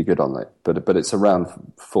particularly good on it, but it's around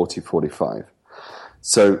 40, 45.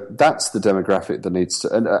 So that's the demographic that needs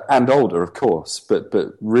to, and older, of course, but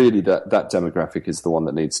really that demographic is the one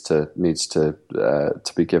that needs to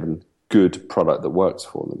be given good product that works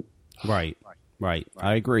for them. Right.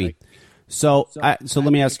 I agree. So let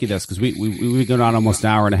me ask you this, because we've gone on almost an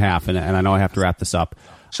hour and a half, and I know I have to wrap this up.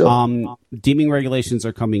 Sure. Deeming regulations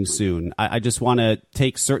are coming soon. I just want to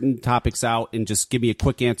take certain topics out and just give me a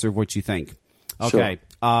quick answer of what you think. Okay.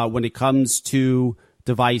 Sure. When it comes to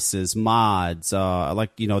devices, mods,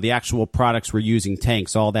 the actual products we're using,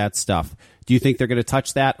 tanks, all that stuff, do you think they're going to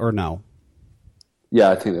touch that or no? Yeah,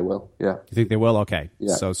 I think they will. Yeah. You think they will? Okay.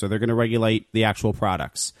 Yeah. So they're going to regulate the actual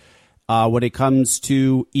products. When it comes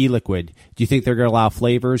to e-liquid, do you think they're going to allow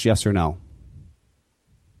flavors? Yes or no?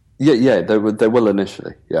 Yeah, they will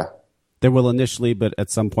initially. Yeah, they will initially, but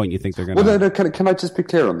at some point you think they're going to. Well, no. Can I just be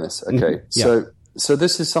clear on this? Okay, mm-hmm. Yeah. So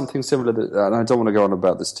this is something similar, and I don't want to go on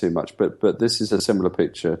about this too much, but this is a similar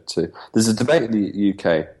picture to. There's a debate in the UK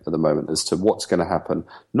at the moment as to what's going to happen,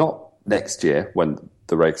 not next year when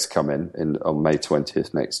the regs come in on May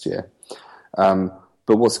 20th next year,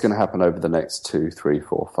 but what's going to happen over the next 2, 3,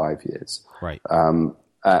 4, 5 years. Right.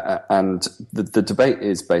 And the debate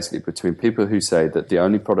is basically between people who say that the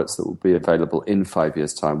only products that will be available in 5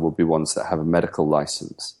 years' time will be ones that have a medical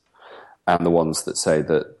license, and the ones that say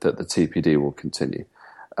that the TPD will continue.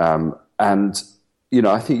 And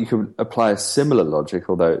I think you can apply a similar logic,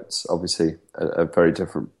 although it's obviously a very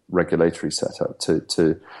different regulatory setup to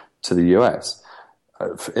the US.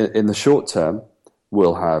 In the short term,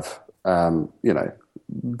 we'll have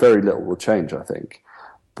very little will change, I think.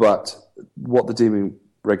 But what the deeming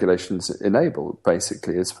regulations enable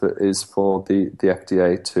basically is for the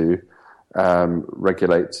FDA to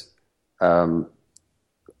regulate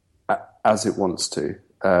as it wants to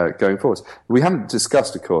going forward. We haven't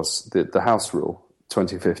discussed, of course, the House Rule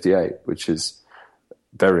 2058, which is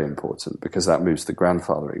very important because that moves the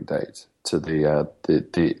grandfathering date to the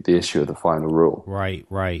issue of the final rule. Right.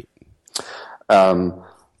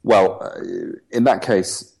 Well, in that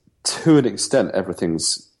case, to an extent,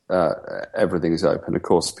 everything's open. Of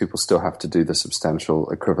course, people still have to do the substantial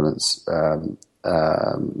equivalence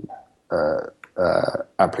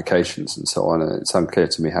applications and so on, and it's unclear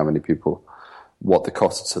to me how many people, what the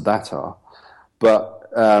costs of that are. But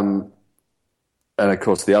and of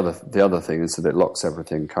course, the other thing is that it locks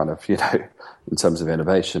everything kind of, in terms of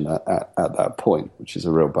innovation at that point, which is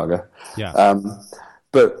a real bugger. Yeah.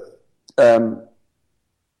 But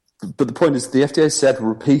the point is, the FDA said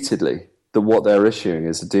repeatedly that what they're issuing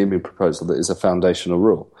is a deeming proposal that is a foundational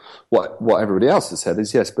rule. What everybody else has said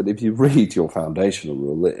is, yes, but if you read your foundational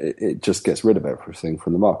rule, it just gets rid of everything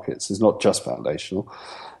from the markets. It's not just foundational.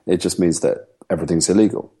 It just means that everything's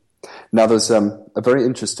illegal. Now, there's a very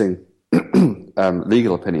interesting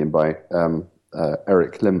legal opinion by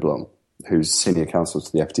Eric Lindblom, who's senior counsel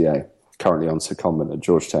to the FDA, currently on secondment at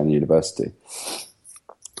Georgetown University.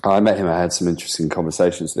 I met him. I had some interesting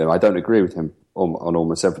conversations with him. I don't agree with him on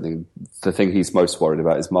almost everything. The thing he's most worried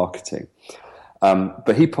about is marketing.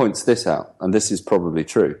 But he points this out, and this is probably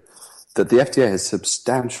true, that the FDA has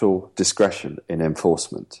substantial discretion in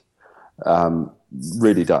enforcement.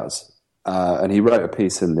 Really does. And he wrote a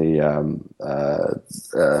piece in the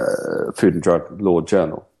Food and Drug Law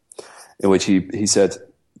Journal in which he said,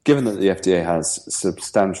 given that the FDA has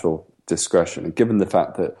substantial discretion, and given the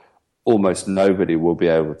fact that almost nobody will be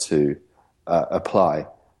able to apply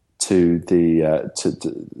to the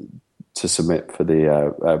to submit for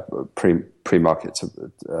the pre-market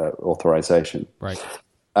authorization, right?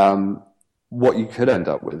 What you could end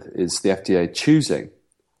up with is the FDA choosing,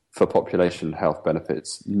 for population health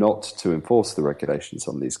benefits, not to enforce the regulations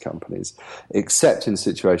on these companies, except in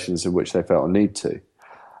situations in which they felt a need to,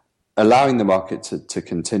 allowing the market to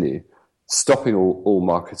continue, stopping all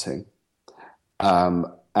marketing,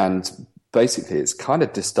 and basically it's kind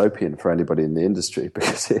of dystopian for anybody in the industry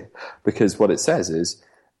because what it says is,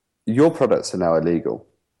 your products are now illegal.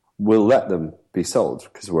 We'll let them be sold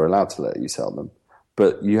because we're allowed to let you sell them,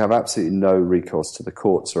 but you have absolutely no recourse to the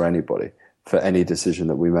courts or anybody for any decision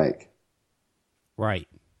that we make. Right.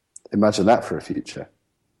 Imagine that for a future.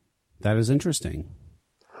 That is interesting.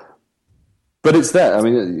 But it's there. I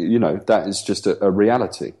mean, that is just a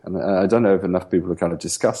reality. And I don't know if enough people have kind of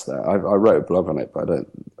discussed that. I wrote a blog on it, but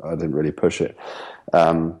I didn't really push it.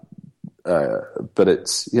 But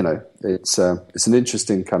it's an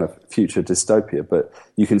interesting kind of future dystopia. But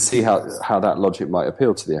you can see how that logic might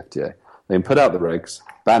appeal to the FDA. They can put out the regs,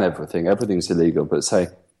 ban everything, everything's illegal, but say,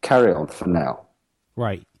 carry on for now.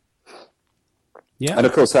 Right. Yeah. And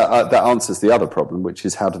of course, that answers the other problem, which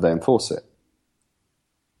is how do they enforce it?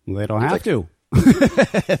 Well, they don't have to.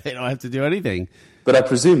 They don't have to do anything. But I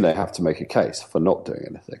presume they have to make a case for not doing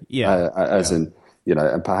anything. Yeah. In,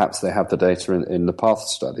 and perhaps they have the data in the PATH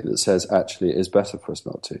study that says actually it is better for us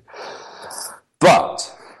not to.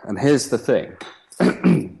 But, and here's the thing,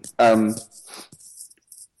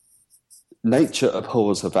 nature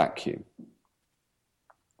abhors a vacuum.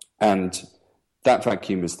 And that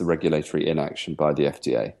vacuum is the regulatory inaction by the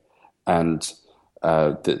FDA. And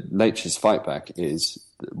nature's fight back is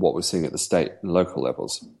what we're seeing at the state and local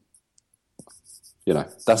levels.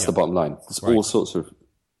 That's the bottom line. There's all sorts of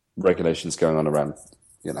regulations going on around,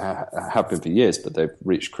 have been for years, but they've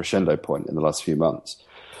reached crescendo point in the last few months,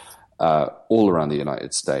 all around the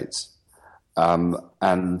United States.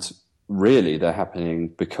 And really they're happening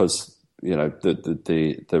because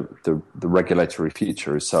the regulatory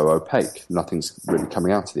future is so opaque. Nothing's really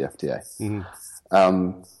coming out of the FDA.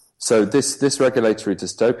 Mm-hmm. So this regulatory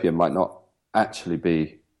dystopia might not actually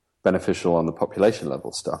be beneficial on the population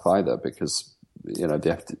level stuff either, because the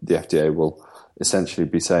FDA will essentially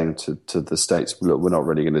be saying to the states, look, we're not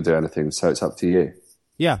really going to do anything, so it's up to you.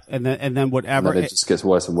 Yeah, and then whatever, and then it just gets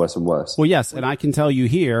worse and worse and worse. Well, yes, and I can tell you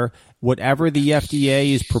here, whatever the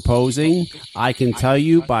FDA is proposing, I can tell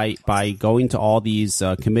you by going to all these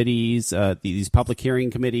committees, these public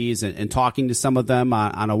hearing committees, and talking to some of them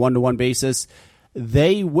on a one-to-one basis,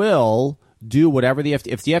 they will do whatever if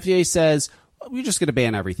the FDA says, we're just going to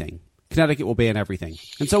ban everything. Connecticut will ban everything.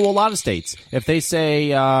 And so will a lot of states. If they say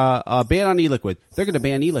ban on e-liquid, they're going to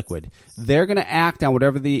ban e-liquid. They're going to act on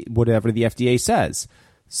whatever the FDA says.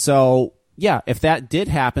 So, yeah, if that did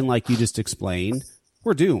happen like you just explained,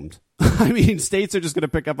 we're doomed. I mean, states are just going to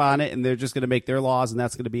pick up on it, and they're just going to make their laws, and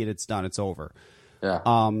that's going to be it. It's done. It's over.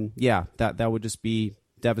 Yeah. That would just be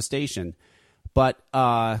devastation. But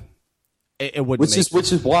it wouldn't.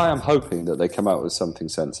 Which is why I'm hoping that they come out with something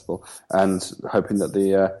sensible, and hoping that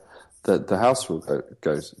the House rule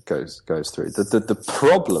goes through.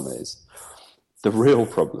 The real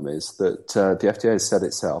problem is that the FDA has said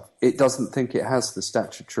itself it doesn't think it has the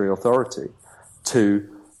statutory authority to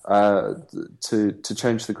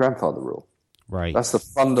change the grandfather rule. Right. That's the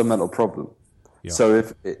fundamental problem. Yeah. So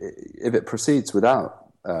if it proceeds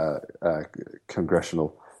without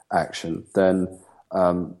congressional action, then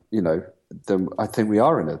then I think we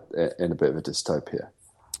are in a bit of a dystopia.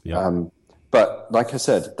 Yeah. But like I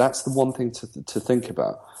said, that's the one thing to think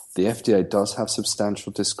about. The FDA does have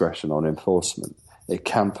substantial discretion on enforcement. It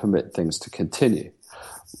can permit things to continue.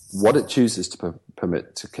 What it chooses to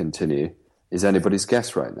permit to continue is anybody's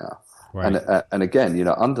guess right now. Right. And again,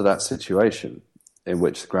 under that situation in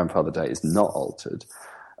which the grandfather date is not altered,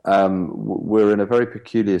 we're in a very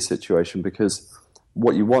peculiar situation, because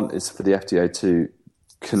what you want is for the FDA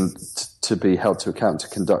to be held to account, to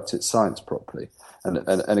conduct its science properly. And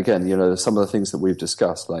again, some of the things that we've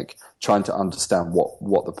discussed, like trying to understand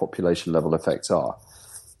what the population level effects are.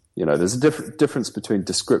 There's a difference between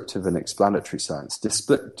descriptive and explanatory science.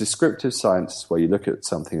 Descriptive science is where you look at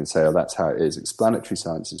something and say, oh, that's how it is. Explanatory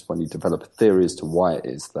science is when you develop a theory as to why it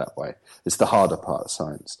is that way. It's the harder part of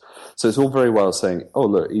science. So it's all very well saying, oh,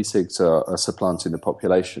 look, e-cigs are supplanting the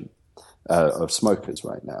population of smokers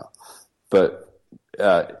right now. But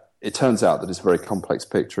it turns out that it's a very complex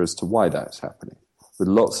picture as to why that's happening, with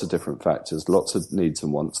lots of different factors, lots of needs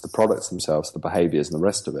and wants, the products themselves, the behaviors and the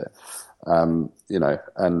rest of it. And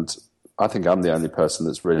I think I'm the only person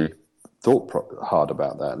that's really thought hard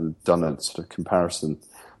about that and done a sort of comparison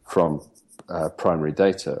from primary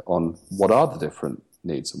data on what are the different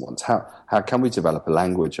needs and wants. How can we develop a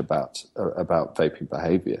language about vaping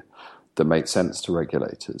behavior that makes sense to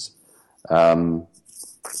regulators? I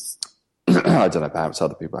don't know, perhaps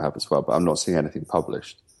other people have as well, but I'm not seeing anything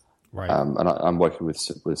published. Right. And I'm working with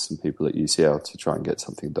some people at UCL to try and get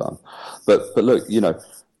something done. But look,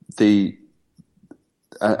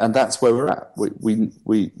 and that's where we're at. The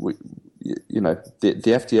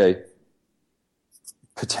FDA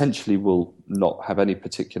potentially will not have any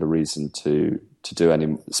particular reason to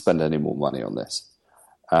spend any more money on this.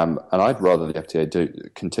 And I'd rather the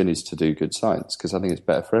FDA continues to do good science, because I think it's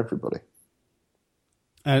better for everybody.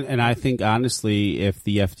 And I think, honestly, if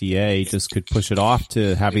the FDA just could push it off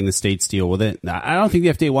to having the states deal with it, I don't think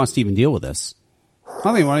the FDA wants to even deal with this. I don't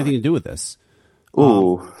think they want anything to do with this.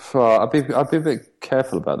 I'd be a bit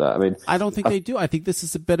careful about that. I mean, I don't think they do. I think this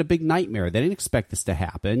is a big nightmare. They didn't expect this to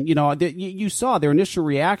happen. You saw their initial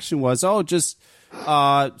reaction was, oh, just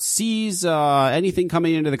seize anything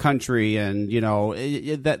coming into the country, and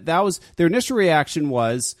that was their initial reaction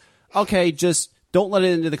was, okay, just don't let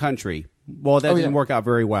it into the country. Well, that didn't work out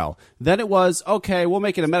very well. Then it was, okay, we'll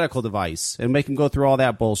make it a medical device and make them go through all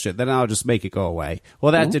that bullshit. Then I'll just make it go away.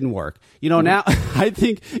 Well, that didn't work. Now I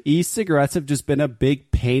think e-cigarettes have just been a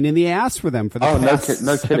big pain in the ass for them for the past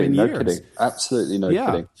no 7 years. No kidding. Absolutely no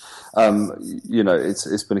kidding.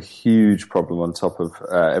 It's been a huge problem on top of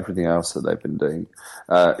everything else that they've been doing.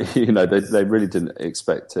 They really didn't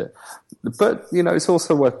expect it. But, it's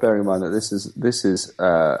also worth bearing in mind that this is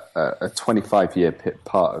a 25-year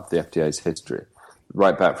part of the FDA's history,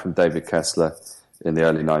 right back from David Kessler in the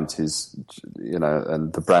early 90s,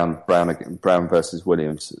 and the Brown versus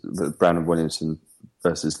Williams, Brown and Williamson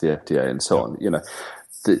versus the FDA, and so on.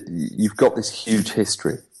 You've got this huge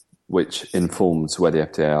history which informs where the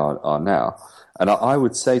FDA are now. And I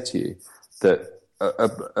would say to you that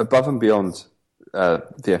above and beyond the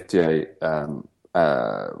FDA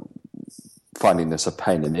finding this a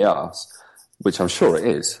pain in the arse, which I'm sure it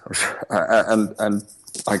is, and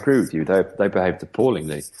I agree with you, they behaved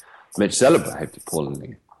appallingly. Mitch Zeller behaved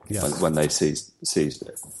appallingly when they seized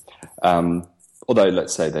it. Although,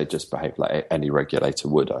 let's say they just behaved like any regulator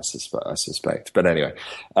would, I suspect. But anyway,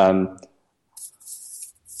 and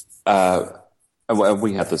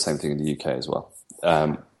we had the same thing in the UK as well.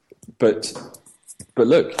 But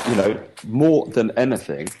look, more than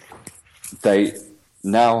anything, they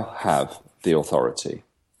now have the authority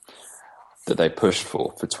that they pushed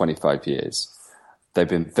for 25 years. They've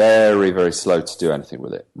been very, very slow to do anything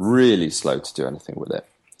with it, really slow to do anything with it.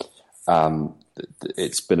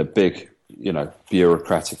 It's been a big,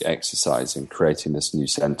 bureaucratic exercise in creating this new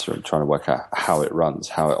centre and trying to work out how it runs,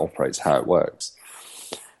 how it operates, how it works.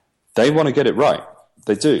 They want to get it right.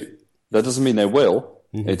 They do. That doesn't mean they will.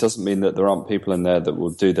 Mm-hmm. It doesn't mean that there aren't people in there that will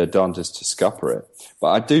do their darndest to scupper it. But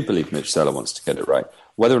I do believe Mitch Zeller wants to get it right.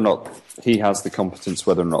 Whether or not he has the competence,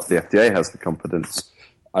 whether or not the FDA has the competence,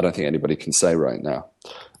 I don't think anybody can say right now.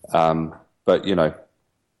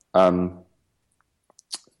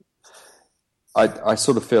 I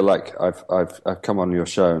sort of feel like I've come on your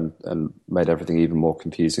show and made everything even more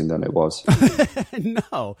confusing than it was.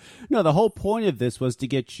 No. The whole point of this was to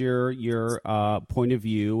get your point of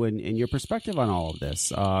view and your perspective on all of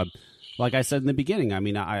this. Like I said in the beginning, I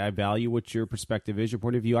mean, I value what your perspective is, your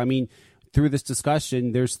point of view. I mean, through this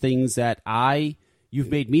discussion, there's things that I you've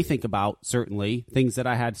made me think about, certainly, things that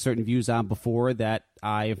I had certain views on before that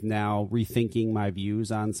I have now rethinking my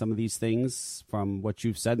views on some of these things from what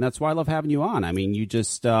you've said. And that's why I love having you on. I mean, you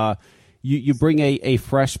just you bring a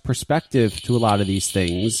fresh perspective to a lot of these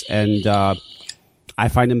things, and I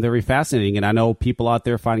find them very fascinating. And I know people out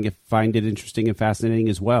there find it interesting and fascinating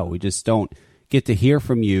as well. We just don't get to hear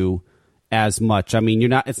from you as much. I mean,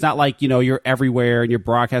 it's not like, you're everywhere and you're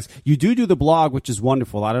broadcast. You do the blog, which is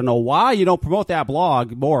wonderful. I don't know why you don't promote that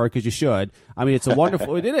blog more, because you should. I mean, it's a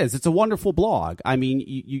wonderful, it's a wonderful blog. I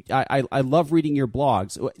mean, I love reading your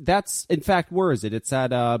blogs. That's, in fact, where is it? It's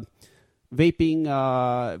at, vaping.com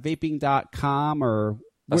or.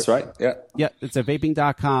 That's right. Yeah. Yeah. It's at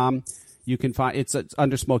vaping.com. You can find, it's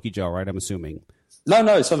under Smokey Joe, right? I'm assuming. No,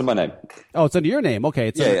 it's under my name. Oh, it's under your name. Okay.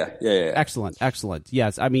 It's Yeah. Excellent.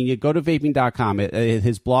 Yes. I mean, you go to vaping.com.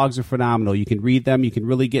 His blogs are phenomenal. You can read them. You can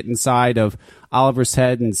really get inside of Oliver's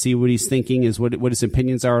head and see what he's thinking, what his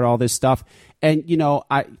opinions are and all this stuff. And,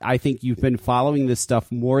 I think you've been following this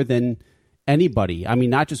stuff more than anybody. I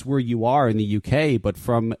mean, not just where you are in the UK, but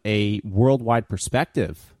from a worldwide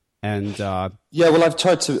perspective. And well, I've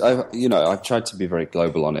tried to be very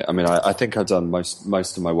global on it. I mean, I think I've done most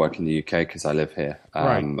of my work in the UK because I live here,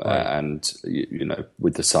 right. And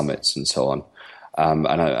with the summits and so on.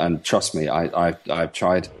 And trust me, I've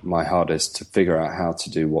tried my hardest to figure out how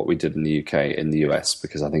to do what we did in the UK in the US,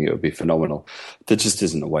 because I think it would be phenomenal. There just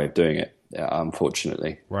isn't a way of doing it,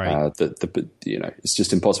 unfortunately. Right. It's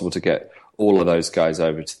just impossible to get all of those guys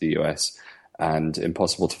over to the US, and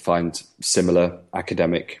impossible to find similar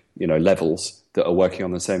academic, levels that are working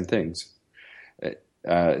on the same things.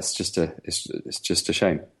 It's just a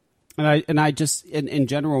shame. And I just, in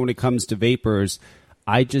general, when it comes to vapors,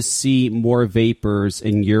 I just see more vapors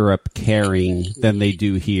in Europe caring than they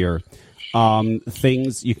do here.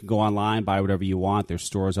 Things, you can go online, buy whatever you want. There's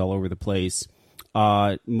stores all over the place.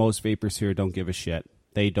 Most vapors here don't give a shit.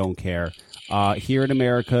 They don't care. Here in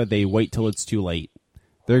America, they wait till it's too late.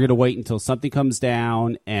 They're going to wait until something comes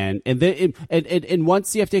down, and once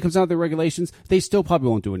the FDA comes out with their regulations, they still probably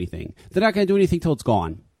won't do anything. They're not going to do anything till it's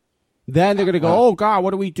gone. Then they're going to go, oh God,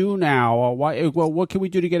 what do we do now? What can we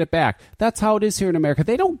do to get it back? That's how it is here in America.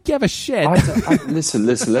 They don't give a shit. Listen.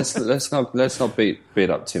 Let's not beat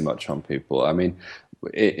up too much on people. I mean,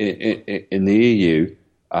 in the EU,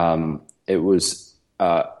 it was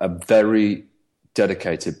a very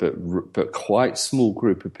dedicated but quite small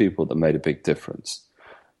group of people that made a big difference.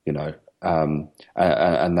 And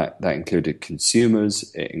that included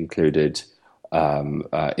consumers, it included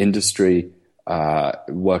industry,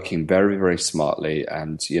 working very, very smartly,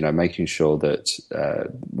 and making sure that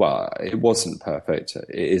it wasn't perfect. It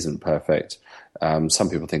isn't perfect. Some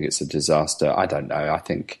people think it's a disaster. I don't know. I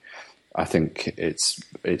think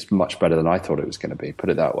it's much better than I thought it was going to be. Put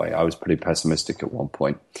it that way. I was pretty pessimistic at one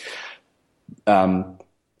point.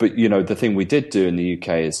 But the thing we did do in the UK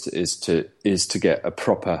is to get a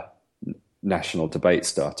proper national debate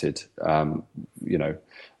started.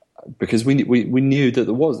 Because we knew that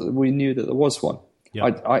there was one.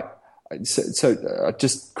 Yeah. So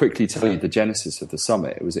just quickly tell you the genesis of the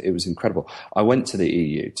summit. It was incredible. I went to the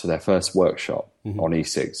EU to their first workshop on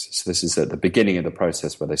e-cigs. So this is at the beginning of the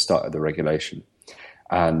process where they started the regulation,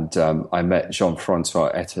 and I met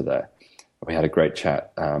Jean-Francois Etter there. We had a great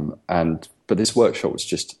chat, but this workshop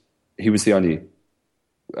was he was the only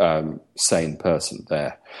sane person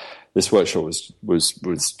there. This workshop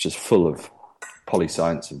was just full of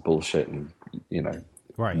polyscience and bullshit and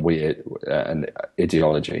right. weird and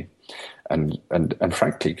ideology and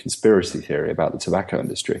frankly conspiracy theory about the tobacco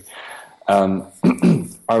industry. I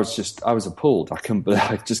was appalled.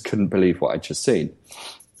 I just couldn't believe what I'd just seen.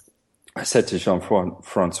 I said to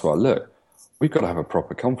Jean-Francois, look, we've got to have a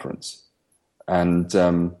proper conference. And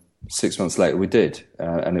 6 months later we did.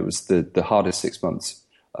 And it was the hardest 6 months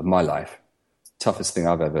of my life. Toughest thing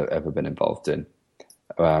I've ever been involved in.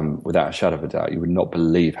 Without a shadow of a doubt. You would not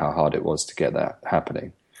believe how hard it was to get that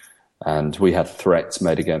happening. And we had threats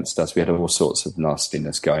made against us. We had all sorts of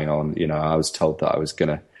nastiness going on. I was told that I was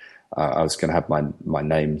gonna have my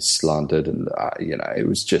name slandered, and it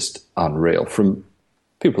was just unreal from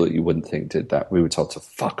people that you wouldn't think did that. We were told to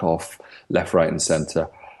fuck off left, right, and centre.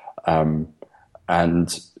 And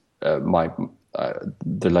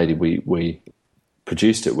the lady we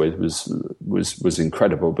produced it with was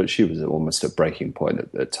incredible, but she was almost at breaking point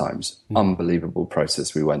at times. Unbelievable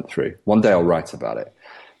process we went through. One day I'll write about it,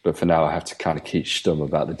 but for now I have to kind of keep stum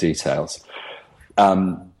about the details.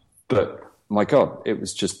 But my God, it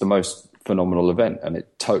was just the most phenomenal event, and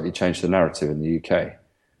it totally changed the narrative in the UK.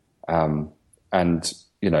 And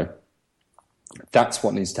That's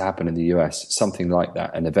what needs to happen in the US, something like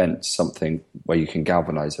that, an event, something where you can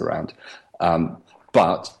galvanize around.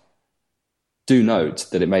 But do note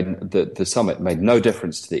that the summit made no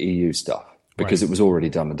difference to the EU stuff because it was already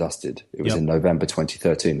done and dusted. It was in November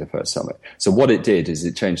 2013, the first summit. So what it did is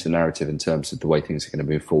it changed the narrative in terms of the way things are going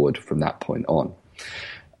to move forward from that point on.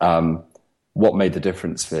 What made the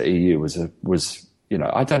difference for EU was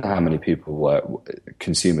I don't know how many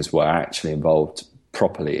consumers were actually involved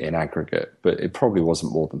properly in aggregate, but it probably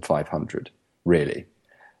wasn't more than 500, really.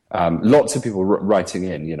 Lots of people writing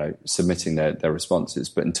in, submitting their responses,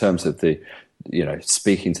 but in terms of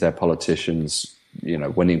speaking to their politicians,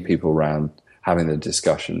 winning people around, having the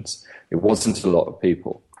discussions, it wasn't a lot of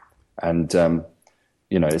people. And,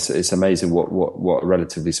 it's amazing what a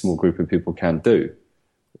relatively small group of people can do.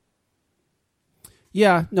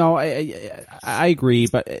 Yeah, no, I agree,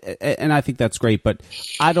 and I think that's great, but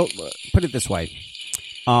I don't put it this way.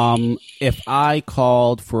 If I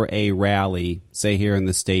called for a rally, say here in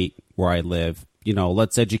the state where I live,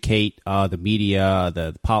 let's educate the media,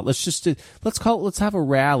 let's have a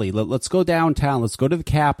rally. Let's go downtown. Let's go to the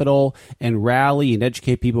Capitol and rally and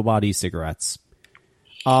educate people about e-cigarettes.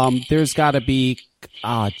 There's got to be,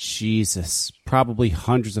 probably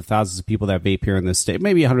hundreds of thousands of people that vape here in this state.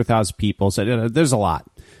 Maybe 100,000 people. So there's a lot.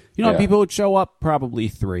 People would show up, probably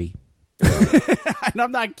 3. And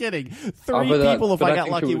I'm not kidding. 3 people, if I got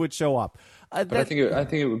lucky, would show up. I think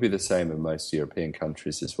it would be the same in most European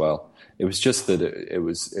countries as well. It was just that it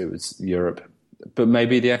was Europe, but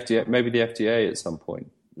maybe the FDA at some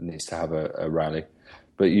point needs to have a rally.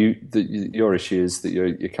 But your issue is that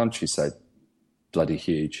your country's so bloody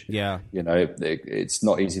huge. Yeah, it's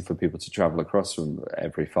not easy for people to travel across from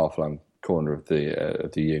every far-flung corner of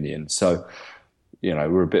the union. So,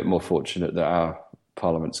 we're a bit more fortunate that our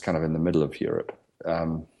Parliament's kind of in the middle of Europe.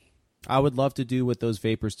 I would love to do what those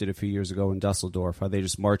vapors did a few years ago in Dusseldorf. How they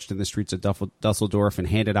just marched in the streets of Dusseldorf and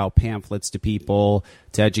handed out pamphlets to people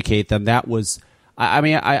to educate them. That was,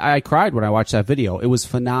 I cried when I watched that video. It was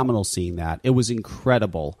phenomenal seeing that. It was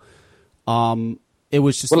incredible. It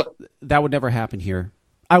was just that would never happen here.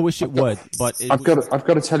 I wish it would, but I've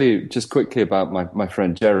got to tell you just quickly about my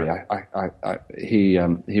friend Jerry. He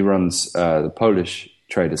runs the Polish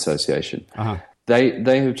Trade Association. Uh-huh.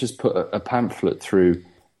 They have just put a pamphlet through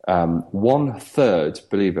 1/3,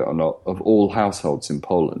 believe it or not, of all households in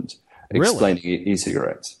Poland explaining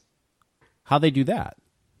e-cigarettes. How they do that?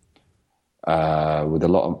 With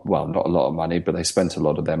not a lot of money, but they spent a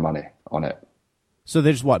lot of their money on it. So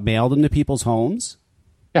they just mailed them to people's homes?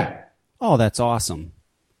 Yeah. Oh, that's awesome.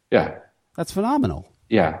 Yeah. That's phenomenal.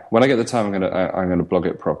 Yeah. When I get the time, I'm gonna blog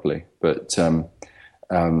it properly. But so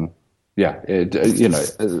there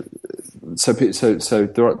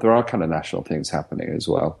are kind of national things happening as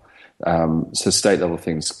well. So state level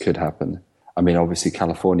things could happen. I mean, obviously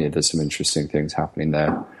California, there's some interesting things happening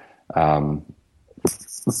there.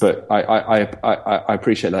 But I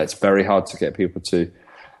appreciate that it's very hard to get people to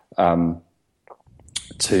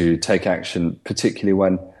take action, particularly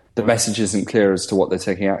when the message isn't clear as to what they're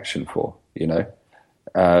taking action for.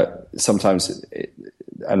 Sometimes,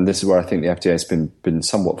 and this is where I think the FDA has been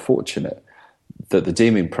somewhat fortunate, that the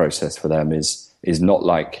deeming process for them is not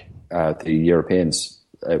like the Europeans,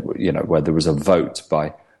 where there was a vote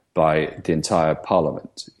by the entire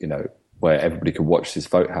Parliament, where everybody could watch this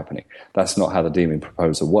vote happening. That's not how the deeming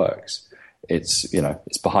proposal works. It's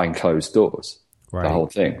behind closed doors, right. The whole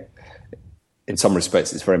thing. In some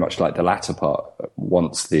respects, it's very much like the latter part.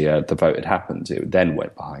 Once the vote had happened, it then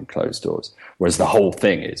went behind closed doors, whereas the whole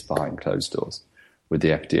thing is behind closed doors with the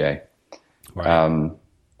FDA. Right.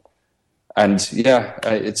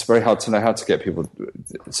 It's very hard to know how to get people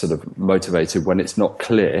sort of motivated when it's not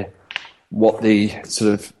clear what the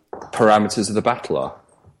sort of parameters of the battle are.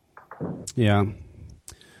 Yeah.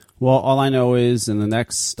 Well, all I know is in the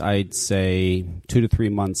next, I'd say, 2 to 3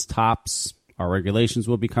 months tops, our regulations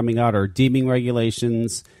will be coming out, our deeming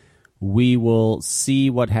regulations. We will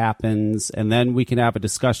see what happens, and then we can have a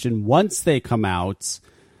discussion once they come out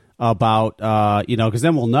about, because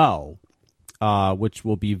then we'll know, which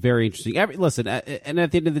will be very interesting. Listen, and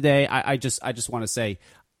at the end of the day, I just want to say,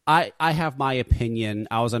 I have my opinion.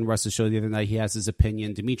 I was on Russ's show the other night. He has his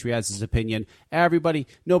opinion. Dimitri has his opinion. Nobody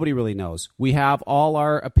really knows. We have all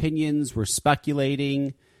our opinions. We're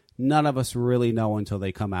speculating. None of us really know until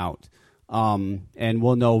they come out. And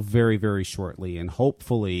we'll know very, very shortly. And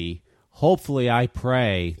hopefully, I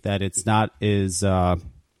pray that it's not as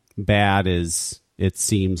bad as it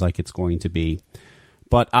seems like it's going to be.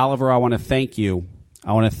 But Oliver, I want to thank you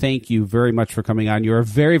I want to thank you very much for coming on. You're a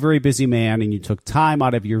very, very busy man, and you took time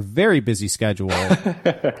out of your very busy schedule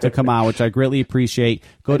to come on, which I greatly appreciate.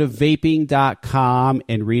 Go to vaping.com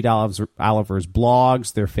and read Oliver's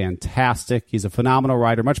blogs. They're fantastic. He's a phenomenal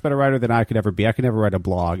writer, much better writer than I could ever be. I could never write a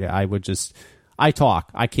blog. I talk.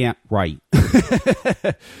 I can't write.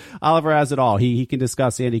 Oliver has it all. He can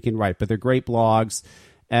discuss and he can write, but they're great blogs.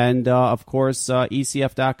 And, of course,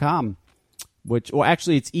 ecf.com.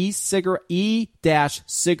 Actually, it's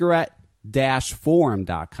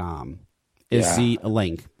e-cigarette-forum.com is the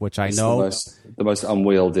link, which I know. The most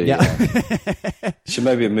unwieldy. Yeah. Should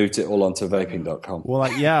maybe have moved it all onto vaping.com. Well,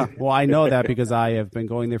 I know that because I have been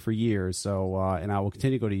going there for years. So, and I will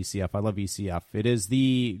continue to go to ECF. I love ECF. It is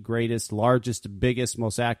the greatest, largest, biggest,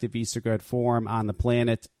 most active e-cigarette forum on the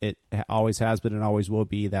planet. It always has been and always will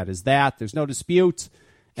be. That is that. There's no dispute.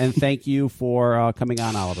 And thank you for coming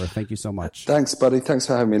on, Oliver. Thank you so much. Thanks, buddy. Thanks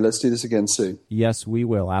for having me. Let's do this again soon. Yes, we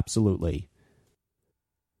will. Absolutely.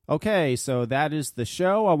 Okay, so that is the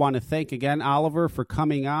show. I want to thank again Oliver for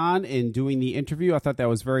coming on and doing the interview. I thought that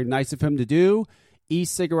was very nice of him to do.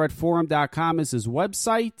 ecigaretteforum.com is his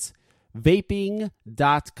website.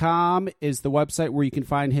 Vaping.com is the website where you can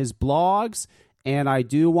find his blogs. And I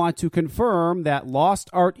do want to confirm that Lost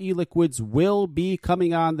Art e-liquids will be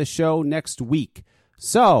coming on the show next week.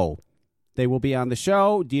 So they will be on the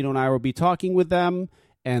show. Dino and I will be talking with them,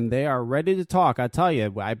 and they are ready to talk. I tell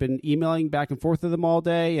you, I've been emailing back and forth with them all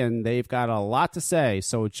day, and they've got a lot to say,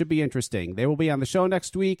 so it should be interesting. They will be on the show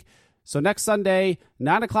next week. So next Sunday,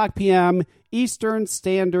 9 o'clock p.m. Eastern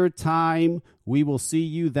Standard Time. We will see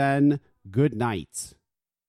you then. Good night.